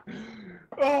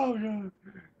 Oh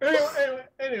god.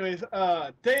 Anyways,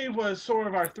 Dave was sort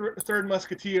of our third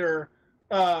Musketeer.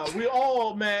 We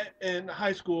all met in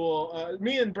high school.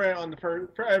 Me and Brent on for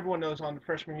everyone knows, on the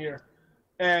freshman year,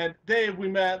 and Dave we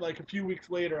met like a few weeks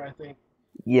later, I think.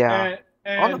 Yeah.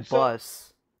 And on the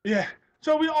bus. Yeah.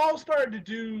 So we all started to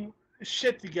do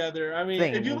shit together. I mean,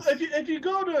 if you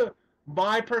go to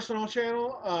my personal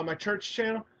channel, my church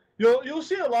channel, you'll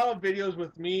see a lot of videos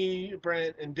with me,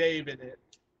 Brent, and Dave in it.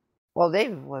 Well,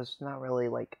 Dave was not really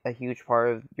like a huge part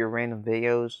of your random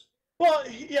videos. Well,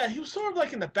 he was sort of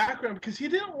like in the background because he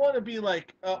didn't want to be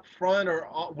like up front or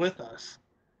with us.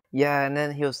 Yeah, and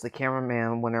then he was the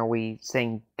cameraman whenever we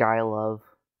sang Guy Love.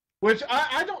 Which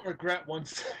I don't regret one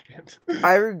second.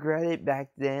 I regret it back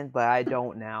then, but I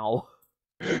don't now.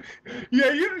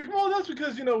 Yeah, well, that's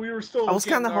because we were still. I was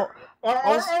kind of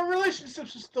our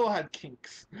relationships still had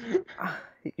kinks.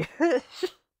 I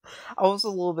was a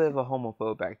little bit of a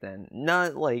homophobe back then.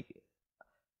 Not like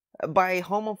by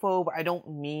homophobe, I don't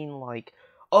mean like,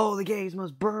 oh, the gays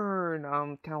must burn.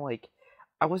 Kind of like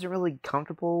I wasn't really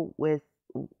comfortable with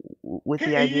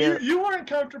the idea. You weren't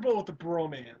comfortable with the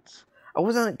bromance. I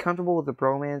wasn't comfortable with the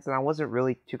bromance, and I wasn't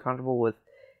really too comfortable with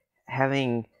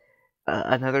having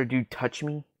another dude touch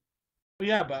me.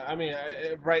 Yeah, but I mean,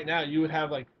 right now you would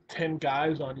have like 10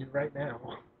 guys on you right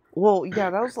now. Well, yeah,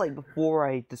 that was like before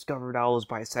I discovered I was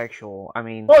bisexual. I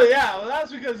mean. Oh yeah, well,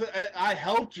 that's because I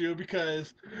helped you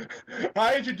because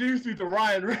I introduced you to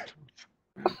Ryan Reynolds.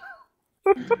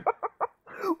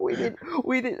 we did.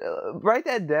 Write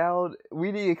that down.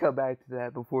 We need to come back to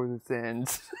that before this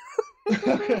ends.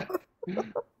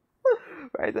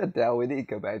 Write that down. We need to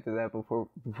come back to that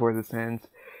before this ends.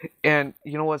 And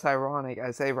you know what's ironic?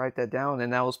 I say write that down,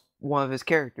 and that was one of his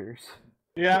characters.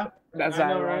 Yeah, that's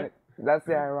ironic. Right? That's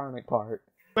the ironic part.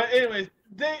 But anyways,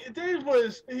 Dave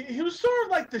was sort of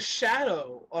like the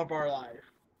shadow of our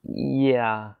life.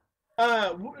 Yeah.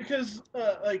 Because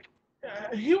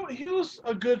he was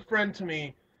a good friend to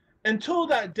me until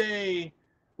that day,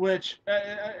 which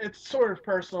it's sort of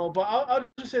personal, but I'll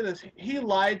just say this: he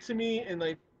lied to me, and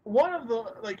like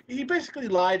he basically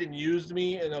lied and used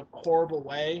me in a horrible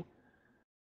way,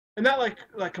 and not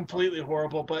like completely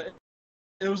horrible, but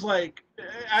it was like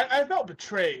I felt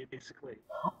betrayed, basically.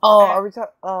 Oh, are we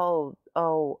talking?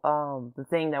 The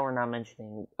thing that we're not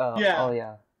mentioning. Yeah. Oh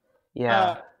yeah.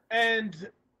 Yeah.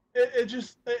 And it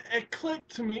just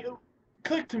clicked to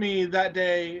me that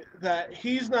day that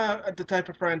he's not the type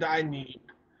of friend I need.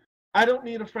 I don't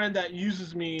need a friend that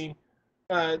uses me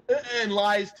and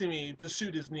lies to me to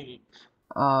suit his needs.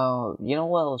 You know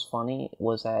what was funny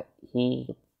was that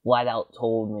he flat out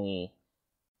told me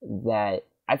that,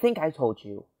 I think I told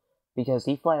you, because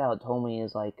he flat out told me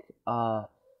is like I'm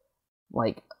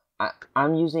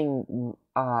using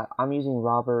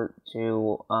Robert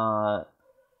to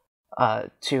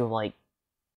like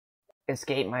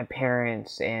escape my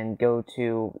parents and go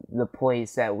to the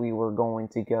place that we were going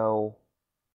to go,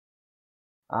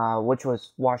 which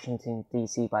was Washington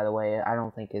D.C. By the way. I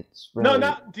don't think it's really... No,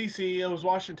 not D.C. It was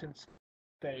Washington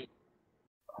State.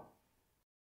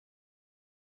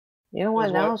 You know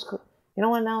what? Now I was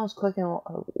clicking.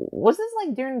 Was this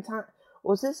like during the time?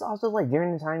 Was this also like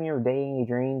during the time you were dating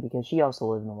Adrienne? Because she also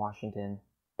lived in Washington.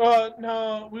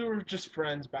 No, we were just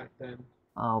friends back then.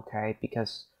 Oh, okay,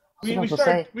 because we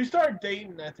started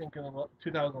dating, I think, in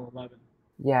 2011.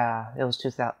 Yeah, it was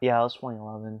 2000. Yeah, it was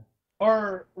 2011.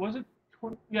 Or was it?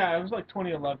 Yeah, it was like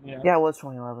 2011. Yeah. Yeah, it was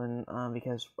 2011.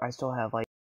 Because I still have like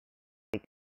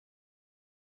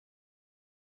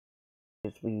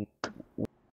we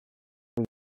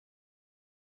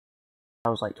That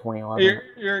was like 2011.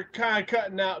 You're kind of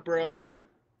cutting out, bro.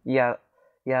 Yeah,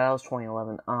 yeah, that was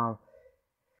 2011.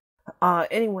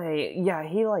 Anyway, yeah,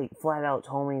 he like flat out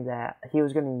told me that he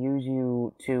was gonna use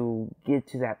you to get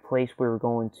to that place we were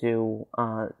going to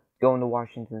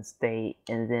Washington State,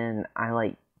 and then I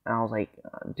was like,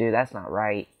 dude, that's not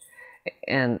right.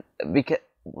 And because,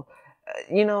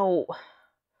 you know,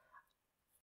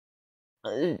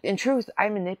 in truth, I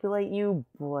manipulate you,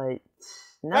 but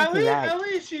not to that. At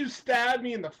least you stabbed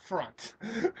me in the front.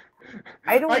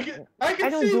 I don't. I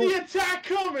can don't see do. the attack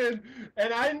coming,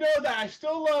 and I know that I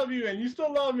still love you, and you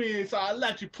still love me. So I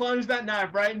let you plunge that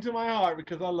knife right into my heart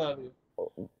because I love you.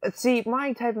 See,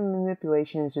 my type of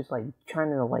manipulation is just like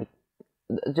trying to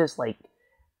just like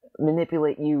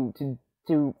manipulate you to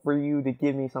for you to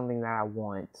give me something that I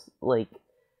want. Like,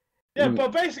 Yeah,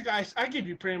 but basically, I give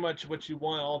you pretty much what you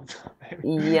want all the time.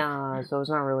 yeah, so it's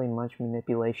not really much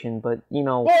manipulation, but you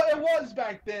know. Well, it was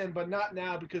back then, but not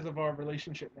now because of our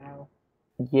relationship now.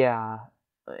 Yeah,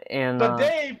 and But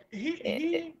Dave,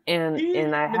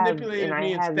 and I manipulated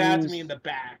me and stabbed me in the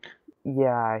back.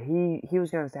 Yeah, he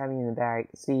was gonna stab me in the back.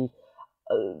 See,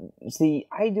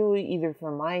 I do it either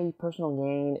for my personal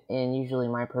gain, and usually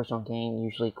my personal gain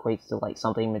usually equates to like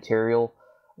something material,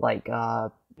 like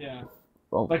Yeah.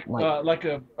 well, Like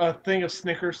a thing of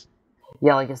Snickers.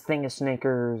 yeah, like a thing of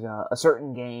Snickers, a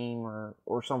certain game,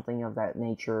 or something of that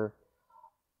nature.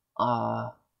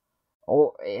 And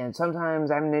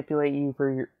sometimes I manipulate you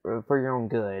for your own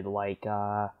good, like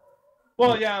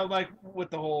Well, yeah, like with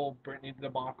the whole Britney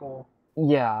debacle.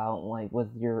 yeah, like with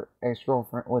your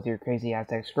ex-girlfriend, with your crazy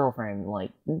ass ex-girlfriend,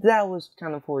 like that was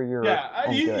kind of for your own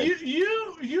good.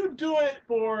 You do it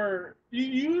for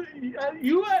you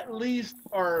at least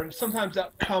are sometimes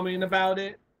upcoming about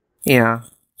it. Yeah.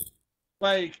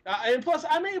 Like, and plus,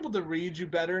 I'm able to read you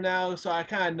better now, so I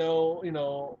kind of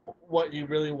know, what you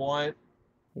really want.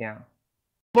 Yeah.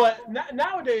 But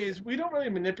nowadays, we don't really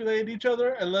manipulate each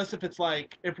other unless if it's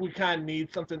like if we kind of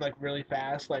need something like really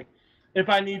fast. Like, if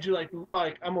I need you like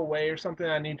I'm away or something,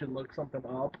 I need to look something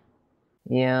up.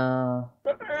 Yeah.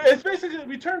 It's basically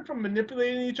we turn from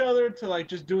manipulating each other to like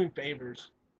just doing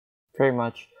favors. Pretty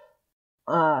much.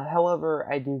 However,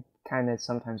 I do kind of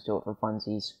sometimes do it for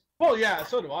funsies. Well, yeah,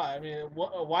 so do I. I mean,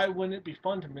 why wouldn't it be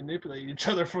fun to manipulate each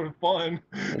other for fun?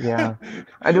 Yeah.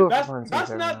 I do it that's for funsies.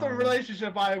 that's not the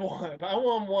relationship I want. I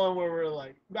want one where we're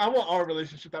like, I want our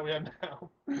relationship that we have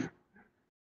now.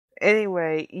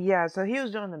 Anyway, yeah, so he was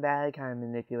doing the bad kind of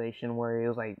manipulation where he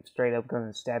was like straight up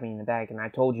gonna stab me in the back, and I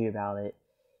told you about it.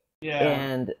 Yeah.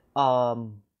 And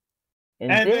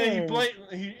then he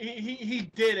blatantly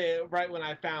he did it right when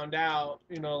I found out,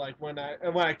 like when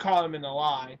I caught him in a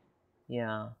lie.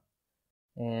 Yeah.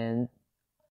 And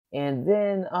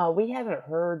then we haven't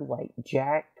heard like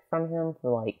jack from him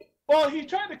for like. Well, he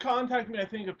tried to contact me I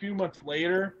think a few months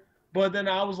later, but then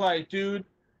I was like, dude,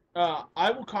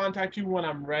 I will contact you when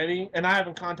I'm ready, and I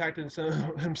haven't contacted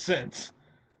him since.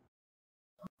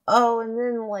 Oh, and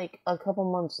then like a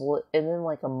couple months, and then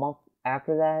like a month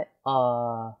after that,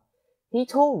 he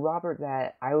told Robert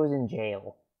that I was in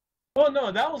jail. Well, no,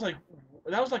 that was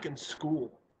like in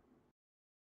school.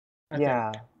 I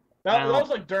think. That was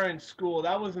like during school.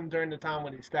 That wasn't during the time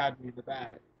when he stabbed me in the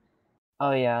back.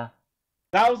 Oh yeah.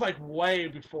 That was like way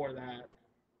before that.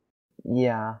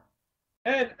 Yeah.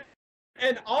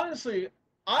 And honestly,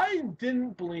 I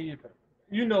didn't believe him.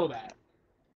 You know that.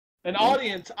 An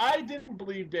audience, I didn't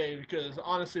believe Dave because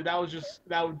honestly, that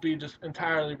would be just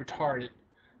entirely retarded.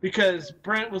 Because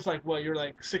Brent was like, what, you're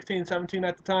like 16, 17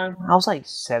 at the time? I was like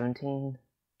 17.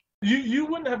 You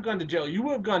wouldn't have gone to jail. You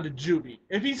would have gone to juvie.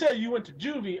 If he said you went to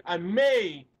juvie, I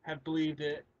may have believed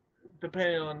it,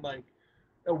 depending on like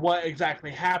what exactly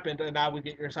happened, and I would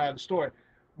get your side of the story.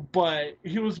 But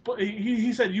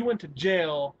he said you went to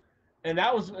jail, and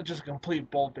that was just a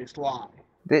complete bold-faced lie.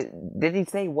 Did he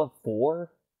say what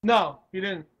for? No, he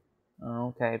didn't. Oh,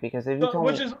 okay, because if you told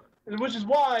which is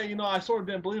why I sort of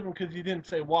didn't believe him because he didn't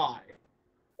say why.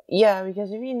 Yeah,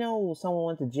 because if you know someone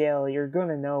went to jail, you're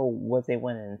gonna know what they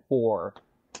went in for.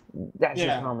 That's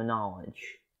just common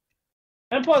knowledge.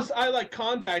 And plus, I like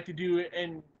contacted you,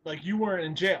 and like you weren't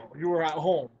in jail; you were at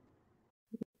home.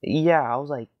 Yeah, I was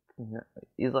like,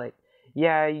 he's like,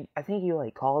 yeah, I think you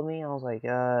like called me. I was like,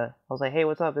 hey,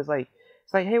 what's up? It's like,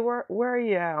 hey, where are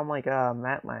you at? I'm like, I'm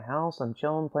at my house. I'm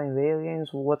chilling, playing video games.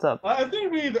 What's up? I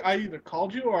think I either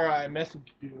called you or I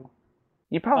messaged you.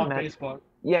 You probably on Facebook.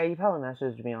 Yeah, you probably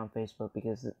messaged me on Facebook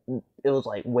because it was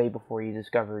like way before you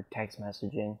discovered text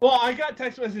messaging. Well, I got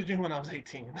text messaging when I was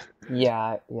 18.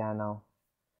 yeah, I know.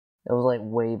 It was like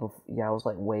way before. Yeah, it was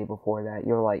like way before that.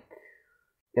 You were like,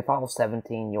 if I was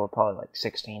 17, you were probably like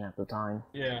 16 at the time.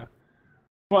 Yeah.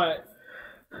 But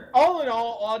all in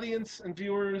all, audience and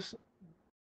viewers,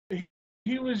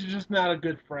 he was just not a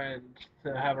good friend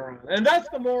to have around, and that's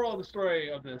the moral of the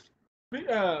story of this.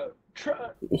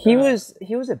 He was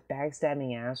a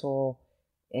backstabbing asshole,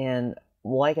 and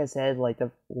like I said, like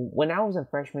when I was in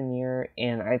freshman year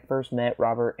and I first met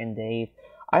Robert and Dave,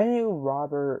 I knew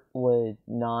Robert would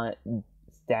not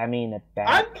stab me in the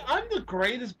back. I'm the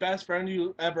greatest best friend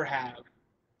you ever have.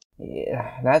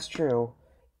 Yeah, that's true.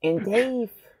 And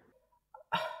Dave,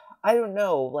 I don't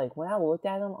know. Like when I looked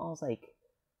at him, I was like,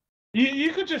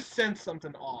 you could just sense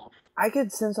something off. I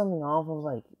could sense something off. I was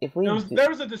like, if we there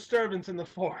was a disturbance in the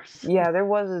force. Yeah, there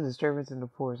was a disturbance in the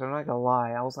force. I'm not gonna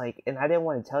lie. I was like, and I didn't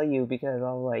want to tell you because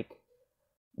I was like,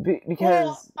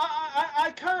 because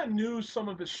I kind of knew some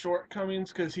of his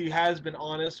shortcomings because he has been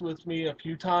honest with me a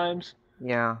few times.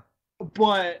 Yeah.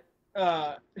 But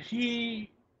he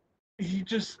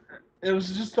just, it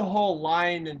was just the whole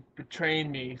lying and betraying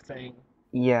me thing.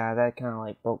 Yeah, that kind of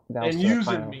like broke. That was and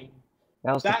using me.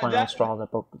 That was the final straw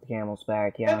that broke the camel's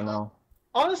back. Yeah, I know.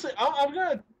 Honestly, I'm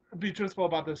gonna be truthful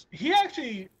about this. He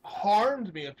actually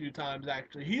harmed me a few times.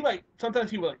 Actually, he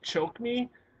sometimes he would choke me,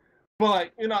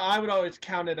 but I would always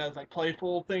count it as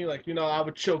playful thing. I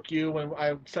would choke you when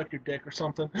I would suck your dick or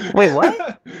something. Wait,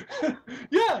 what?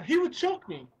 Yeah, he would choke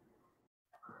me.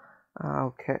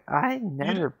 Okay,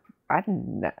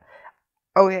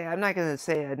 Okay, I'm not gonna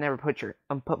say I never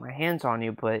put my hands on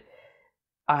you, but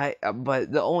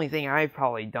but the only thing I've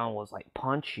probably done was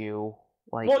punch you.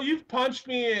 Well, you've punched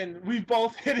me, and we've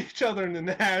both hit each other in the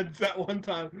nads at one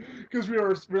time because we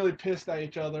were really pissed at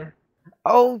each other.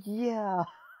 Oh yeah,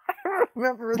 I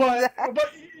remember that.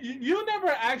 But you never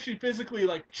actually physically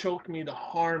choked me to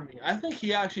harm me. I think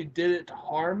he actually did it to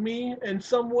harm me in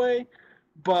some way.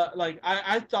 But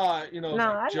I thought No,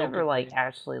 I never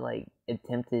actually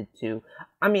attempted to.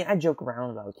 I mean, I joke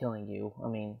around about killing you. I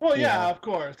mean, well, yeah, of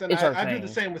course, and I do the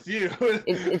same with you.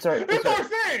 It's our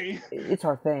thing. It's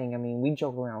our thing. I mean, we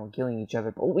joke around with killing each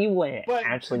other, but we wouldn't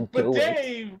actually do it. But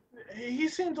Dave, he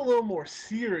seemed a little more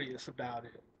serious about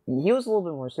it. He was a little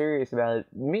bit more serious about it.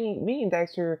 Me and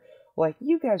Dexter,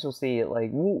 you guys will see it.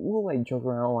 We'll joke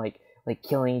around like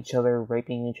killing each other,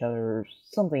 raping each other, or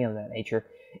something of that nature.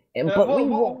 But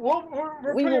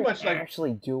we're pretty much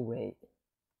actually do it.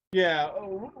 Yeah,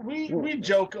 we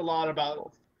joke a lot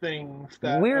about things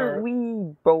that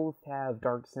we both have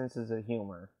dark senses of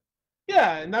humor.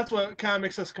 Yeah, and that's what kind of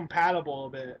makes us compatible a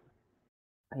bit.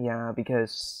 Yeah,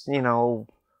 because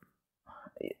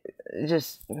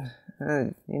just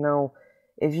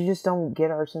if you just don't get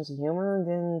our sense of humor,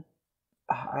 then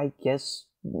I guess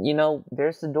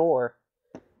there's the door.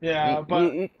 Yeah,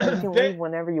 but you can leave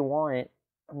whenever you want.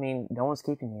 I mean, no one's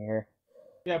keeping you here.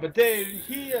 Yeah, but Dave,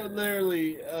 he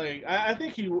literally, I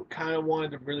think he kind of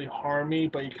wanted to really harm me,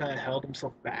 but he kind of held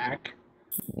himself back.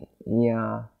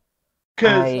 Yeah.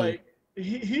 Because,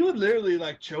 he would literally,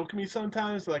 choke me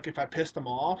sometimes, if I pissed him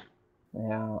off.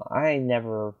 Yeah, I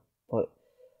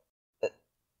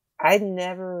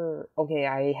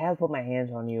have put my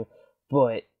hands on you,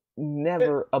 but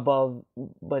never above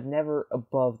the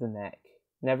neck.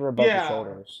 Never above the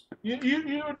shoulders.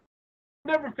 You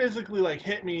never physically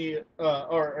hit me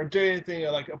or did anything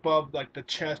above the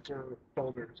chest or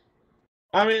shoulders.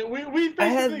 I mean, we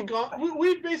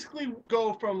basically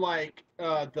go from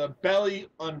the belly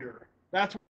under.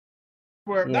 That's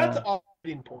where that's our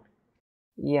meeting point.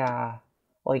 Yeah,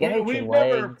 I hit your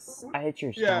legs, I hit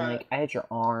your stomach, I hit your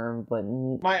arm, but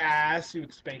my ass, you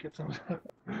would spank it sometimes.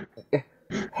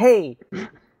 Hey,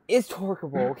 it's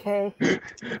torqueable, okay?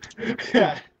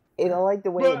 Yeah, and I like the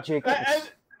way it jiggles.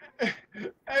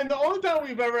 And the only time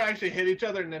we've ever actually hit each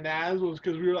other in the nads was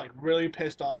because we were really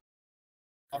pissed off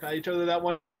at each other that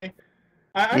one day.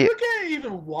 I forget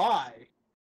even why.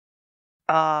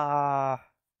 I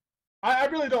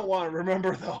really don't want to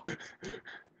remember though.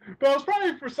 But it was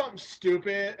probably for something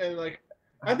stupid, and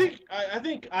I think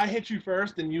I hit you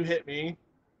first and you hit me.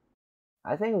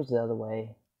 I think it was the other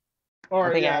way.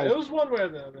 Or it was one way or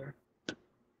the other.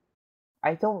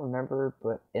 I don't remember,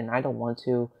 and I don't want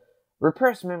to.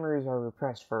 Repressed memories are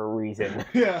repressed for a reason.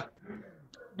 Yeah,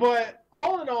 but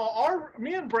all in all,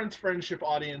 me and Brent's friendship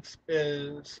audience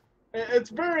it's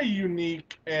very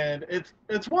unique, and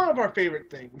it's one of our favorite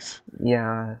things.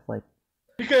 Yeah,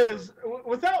 because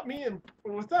without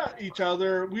each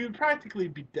other, we would practically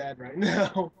be dead right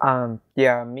now.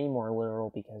 Yeah, me more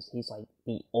literal because he's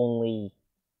the only.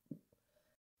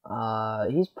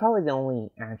 He's probably the only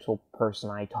actual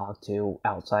person I talk to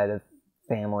outside of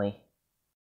family.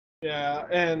 Yeah,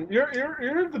 and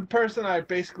you're the person I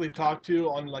basically talk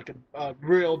to on a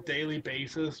real daily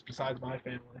basis besides my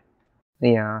family.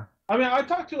 Yeah. I mean, I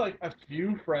talked to like a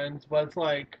few friends, but it's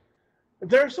like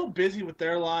they're so busy with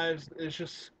their lives. It's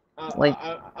just Like,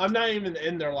 I'm not even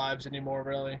in their lives anymore,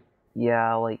 really.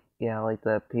 like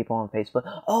the people on Facebook.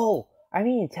 Oh, I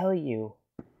need to tell you,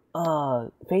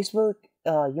 Facebook,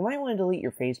 you might want to delete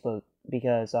your Facebook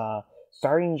because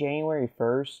starting January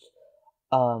 1st,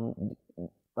 um,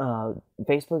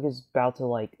 Facebook is about to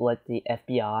like let the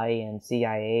FBI and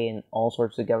CIA and all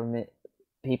sorts of government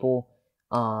people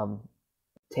um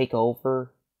take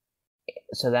over,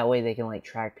 so that way they can like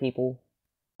track people.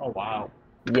 Oh wow.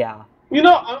 Yeah, You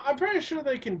know, I'm pretty sure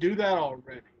they can do that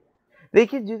already. they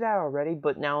could do that already,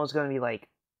 but now it's gonna be like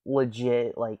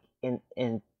legit, like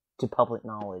in to public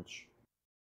knowledge.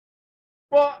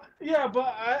 Well, yeah,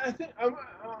 but I think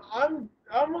I'm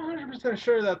 100%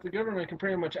 sure that the government can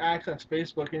pretty much access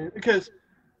Facebook, and, because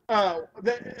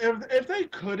if they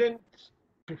couldn't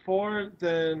before,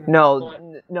 then No, like,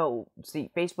 no. See,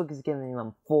 Facebook is giving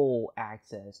them full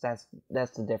access. That's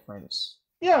the difference.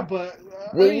 yeah, but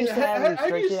I They mean, used to have have you?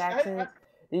 restricted access.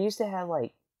 They used to have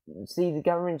like, see, the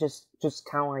government just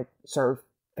kind of like serve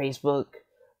Facebook,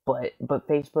 but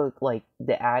Facebook, like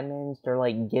the admins, they're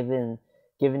like giving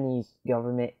these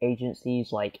government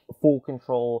agencies like full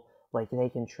control. Like they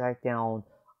can track down,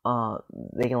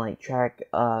 they can like track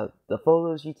the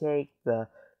photos you take, the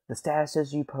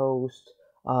statuses you post.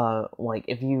 Like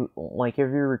if you're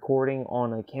recording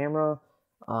on a camera,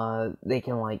 they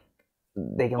can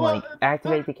Well, like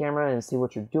activate the camera and see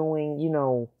what you're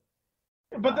doing.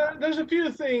 but there's a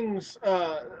few things.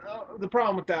 The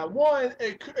problem with that one,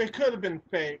 it could have been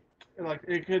fake. Like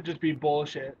it could just be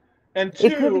bullshit. And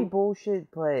It could be two, bullshit,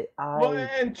 but well,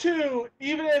 and two,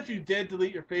 even if you did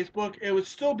delete your Facebook, it would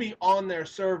still be on their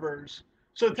servers.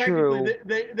 So technically, true.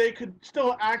 they could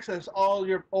still access all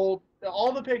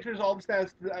the pictures, all the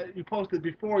stats that you posted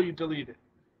before you deleted.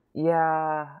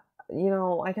 Yeah,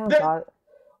 I kind of There, thought,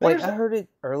 like, there's I heard it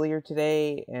earlier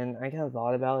today, and I kind of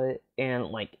thought about it, and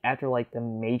like after like the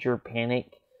major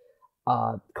panic,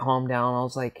 calmed down, I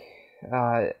was like,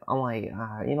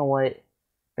 you know what?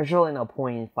 There's really no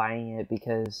point in fighting it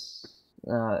because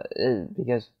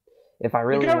if I the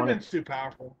really wanted, government's too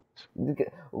powerful.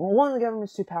 one, the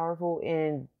government's too powerful,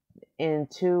 and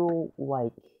two,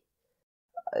 like,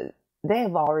 uh, they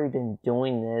have already been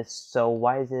doing this, so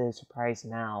why is it a surprise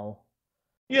now?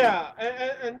 Yeah,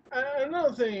 and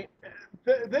another thing,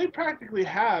 they practically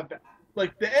have,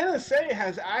 like the NSA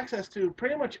has access to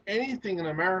pretty much anything in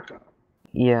America.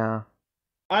 Yeah,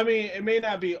 I mean, it may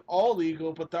not be all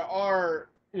legal, but there are,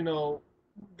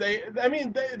 I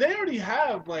mean, they already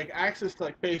have like access to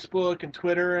like Facebook and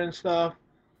Twitter and stuff,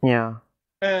 yeah,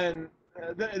 and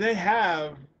they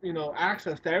have,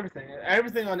 access to everything.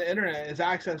 Everything on the internet is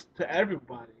access to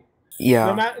everybody.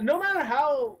 yeah, No matter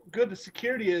how good the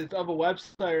security is of a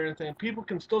website or anything, people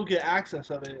can still get access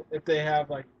of it if they have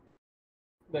like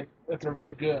if they're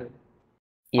good.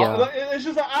 yeah, It's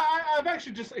just I've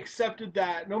actually just accepted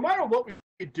that no matter what we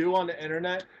do on the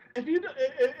internet, if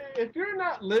you're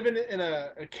not living in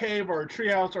a cave or a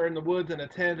treehouse or in the woods in a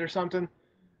tent or something,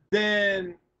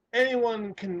 then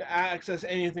anyone can access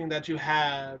anything that you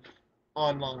have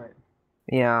online.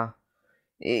 yeah.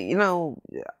 You know,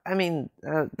 I mean,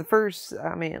 the first,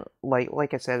 I mean,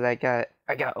 like I said,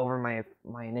 I got over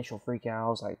my initial freak out. I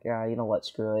was like, yeah, you know what,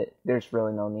 screw it. There's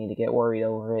really no need to get worried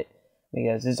over it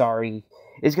because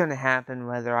it's gonna happen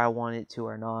whether I want it to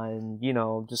or not, and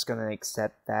I'm just gonna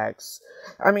accept facts.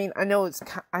 I mean, I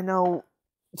know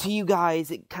to you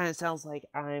guys it kind of sounds like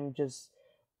I'm just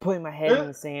putting my head in Uh,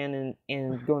 the sand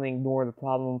and going to ignore the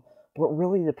problem, but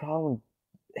really the problem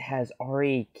has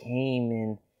already came,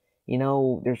 and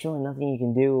there's really nothing you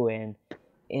can do, and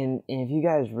if you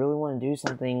guys really want to do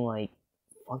something, like,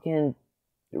 fucking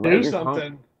write do your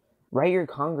something. write your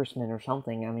congressman or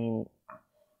something. I mean,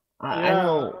 I Yeah,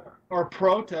 know, or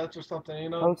protest or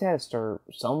something. protest or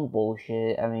some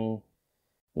bullshit. I mean,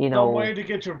 Some way to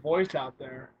get your voice out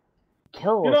there.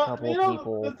 kill You a know, couple you know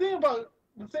people. the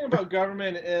thing about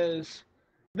government is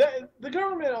that the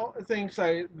government thinks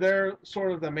like they're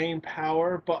sort of the main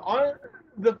power, but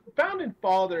the founding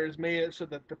fathers made it so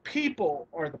that the people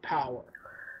are the power.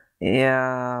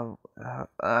 Yeah,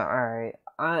 alright.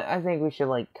 I think we should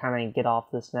like kind of get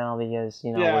off this now because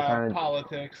Yeah,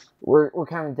 politics. we're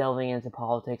kind of delving into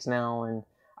politics now, and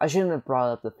I shouldn't have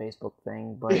brought up the Facebook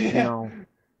thing, but Yeah,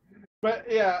 but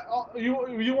yeah,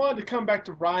 you wanted to come back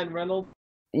to Ryan Reynolds.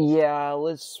 yeah,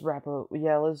 let's wrap up.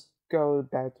 Yeah, let's go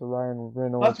back to Ryan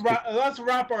Reynolds. Let's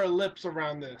wrap our lips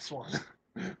around this one.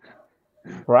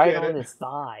 Right Get on it? his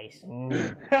thighs.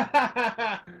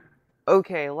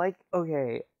 Okay,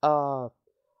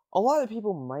 a lot of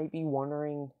people might be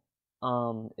wondering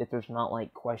if there's not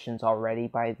like questions already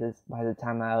by the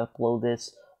time I upload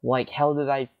this, like how did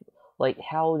I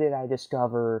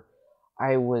discover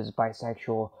I was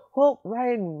bisexual? Well,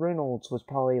 Ryan Reynolds was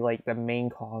probably like the main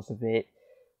cause of it,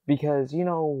 because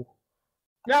Now,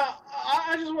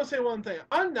 I just want to say one thing.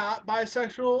 I'm not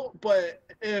bisexual, but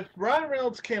if Ryan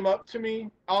Reynolds came up to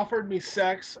me, offered me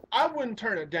sex, I wouldn't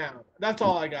turn it down. That's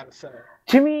all I gotta say.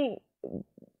 to me,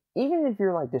 even if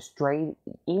you're like the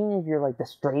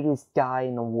straightest guy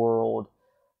in the world,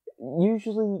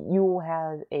 usually you will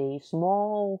have a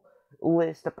small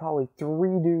list of probably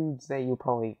 3 dudes that you'll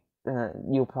probably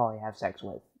have sex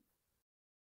with.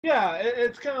 Yeah,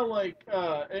 it's kind of like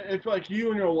if like you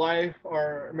and your wife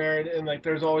are married, and like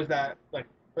there's always that like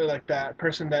that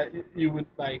person that you would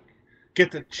like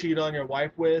get to cheat on your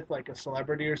wife with, like a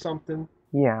celebrity or something.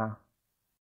 Yeah.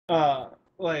 The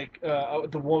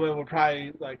woman would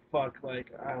probably like fuck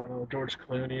like I don't know George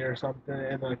Clooney or something,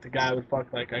 and like the guy would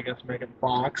fuck like I guess Megan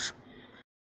Fox.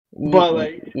 But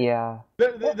like Yeah.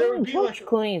 there would be George like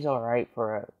Clooney's alright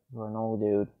for an old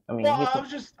dude. I mean, well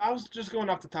I was just going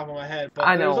off the top of my head, but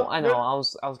I know. I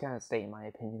was kind of stating my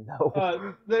opinion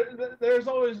though. there's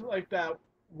always like that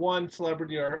one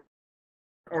celebrity or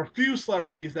few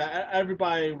celebrities that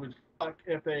everybody would fuck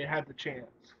if they had the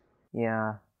chance.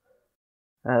 Yeah.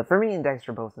 For me and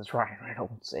Dexter both is Ryan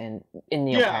Reynolds and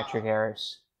Neil Patrick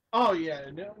Harris. Oh yeah,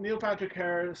 Neil Patrick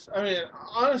Harris. I mean,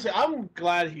 honestly, I'm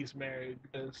glad he's married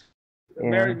because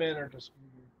married men are just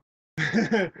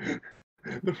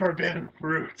the forbidden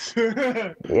fruits.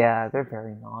 Yeah, they're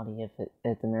very naughty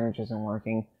if the marriage isn't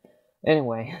working.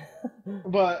 Anyway.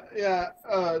 But yeah,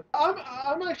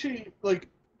 I'm actually like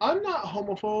I'm not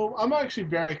homophobe. I'm actually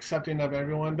very accepting of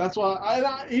everyone. That's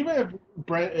why even if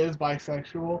Brent is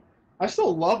bisexual, I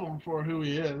still love him for who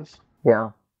he is.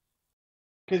 Yeah.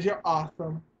 Because you're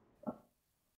awesome.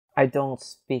 I don't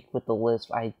speak with the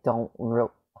lisp. I don't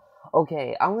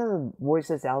Okay, I'm gonna voice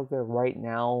this out there right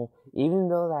now. Even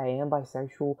though I am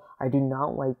bisexual, I do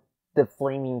not like the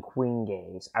flaming queen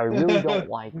gays. I really don't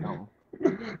like them.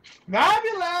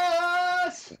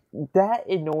 Fabulous! That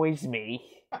annoys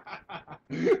me.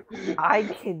 I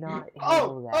cannot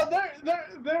handle that.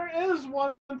 There is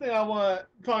one thing I want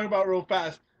to talk about real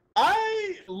fast.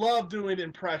 I love doing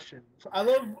impressions. I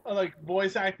love like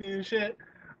voice acting and shit.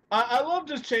 I love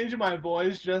just changing my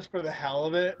voice just for the hell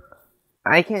of it.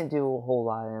 I can't do a whole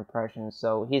lot of impressions,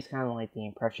 so he's kind of like the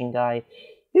impression guy.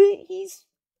 He's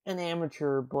an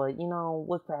amateur, but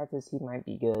with practice he might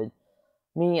be good.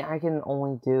 Me, I can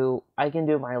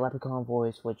do my leprechaun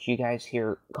voice, which you guys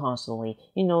hear constantly.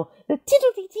 The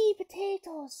tiddly-dee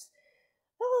potatoes.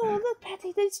 Oh, look,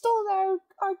 Patty, they stole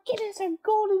our Guinness, our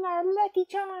gold, and our Lucky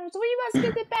Charms. We must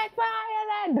get it back for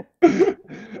Ireland.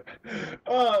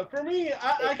 For me,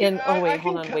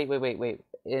 wait.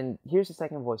 And here's the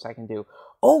second voice I can do.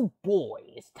 Oh boy,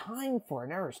 it's time for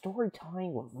another story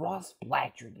time with Ross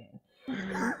Blatchergan.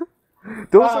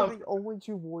 Those are the only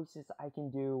 2 voices I can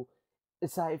do,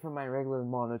 aside from my regular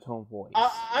monotone voice.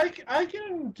 I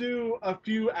can do a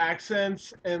few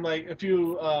accents and like a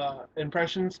few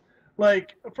impressions.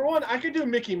 Like for one, I could do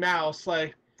Mickey Mouse.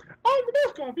 Like I'm the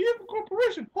mascot of the Evil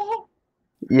Corporation.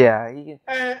 Yeah, you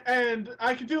can. And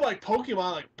I could do like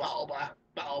Pokemon, like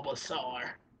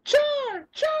Bulbasaur,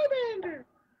 Charmander,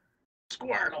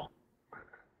 Squirtle.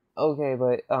 Okay,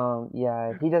 but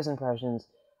yeah, he does impressions.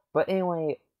 But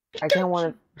anyway, I kind of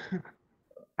want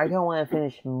to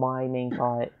finish my main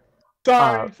thought.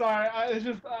 Sorry. I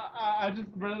just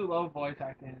really love voice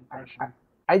acting impressions.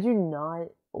 I do not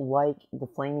like the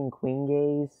Flaming Queen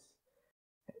gays,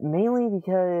 mainly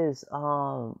because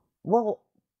well,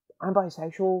 I'm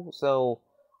bisexual, so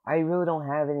I really don't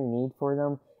have any need for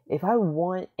them. If I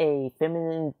want a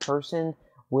feminine person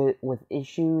with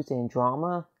issues and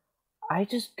drama, I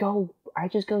just go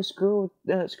screw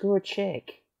a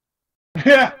chick.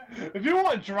 Yeah, if you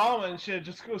want drama and shit,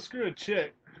 just go screw a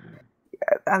chick.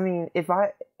 I mean,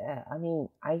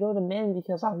 I go to men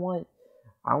because I want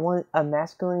a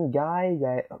masculine guy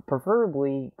that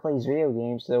preferably plays video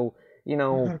games. So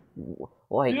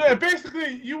like yeah,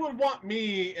 basically you would want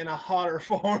me in a hotter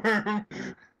form.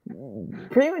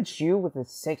 Pretty much you with a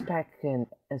six packs and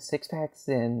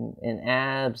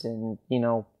abs and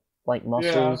like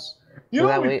muscles. Yeah. You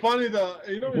know what'd be funny though?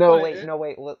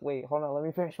 Wait, hold on. Let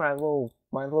me finish my little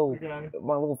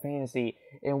fantasy.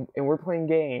 And we're playing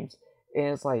games, and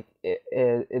it's like,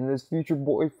 and this future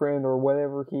boyfriend or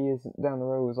whatever he is down the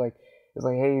road is like,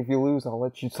 hey, if you lose, I'll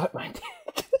let you suck my dick.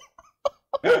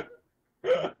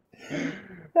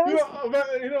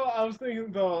 I was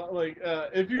thinking though, like,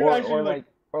 if you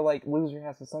or like loser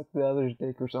has to suck the other's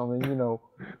dick or something, you know.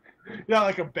 Yeah,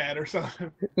 like a bet or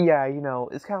something. Yeah, you know,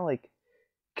 it's kind of like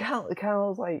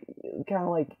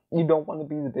you don't want to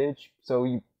be the bitch, so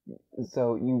you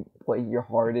play your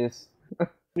hardest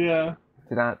Yeah.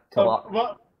 to not to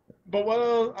But what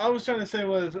I was trying to say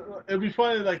was, it'd be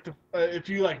funny like if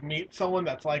you like meet someone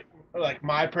that's like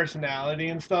my personality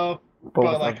and stuff, but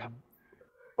but with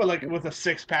like a with a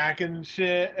six pack and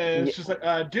shit, and yeah, it's just like,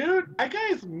 dude, that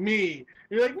guy's me.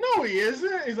 You're like, no, he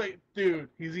isn't. He's like, dude,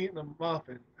 he's eating a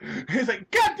muffin. He's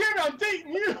like, God damn it, I'm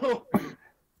dating you.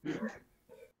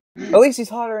 at least he's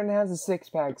hotter and has a six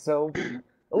pack, so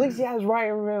at least he has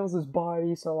Ryan Reynolds'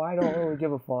 body, so I don't really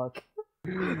give a fuck.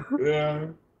 Yeah.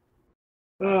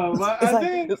 But It's I like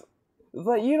think it's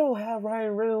like you don't have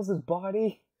Ryan Reynolds'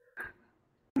 body.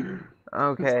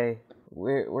 Okay,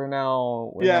 we're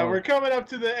now we're coming up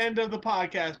to the end of the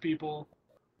podcast, people.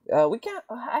 we can't.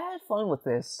 I had fun with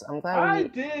this. I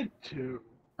did too.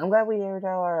 I'm glad we aired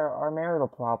out our marital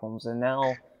problems, and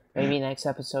now maybe next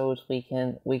episodes we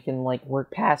can like work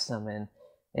past them, and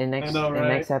I know, right?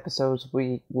 next episodes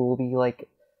we'll be like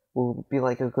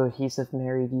a cohesive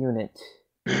married unit.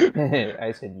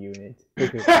 I said unit.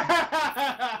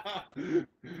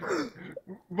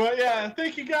 But yeah,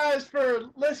 thank you guys for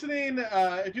listening.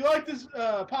 If you like this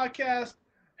podcast,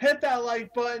 hit that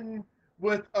like button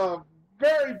with a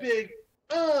very big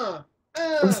Oh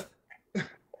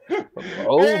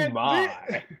and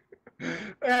my!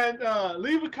 and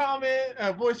leave a comment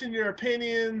voicing your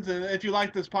opinions, and if you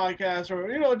like this podcast,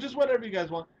 or just whatever you guys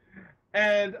want,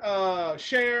 and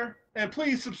share, and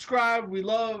please subscribe. We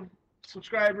love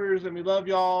subscribers, and we love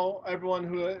y'all, everyone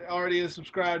who already is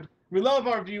subscribed. We love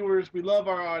our viewers, we love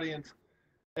our audience,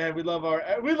 and we love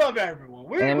everyone.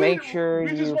 We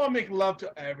just want to make love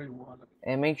to everyone.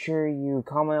 And make sure you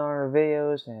comment on our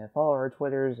videos and follow our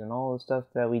Twitters and all the stuff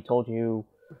that we told you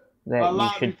that a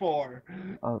lot before.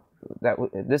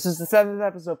 This is the 7th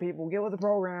episode, people. Get with the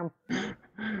program.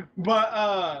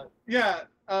 But yeah,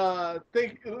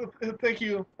 thank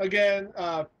you again.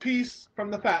 Peace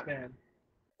from the Fat Man.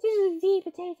 This is the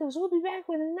Potatoes. We'll be back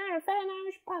with another Fat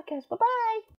Irish podcast. Bye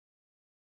bye.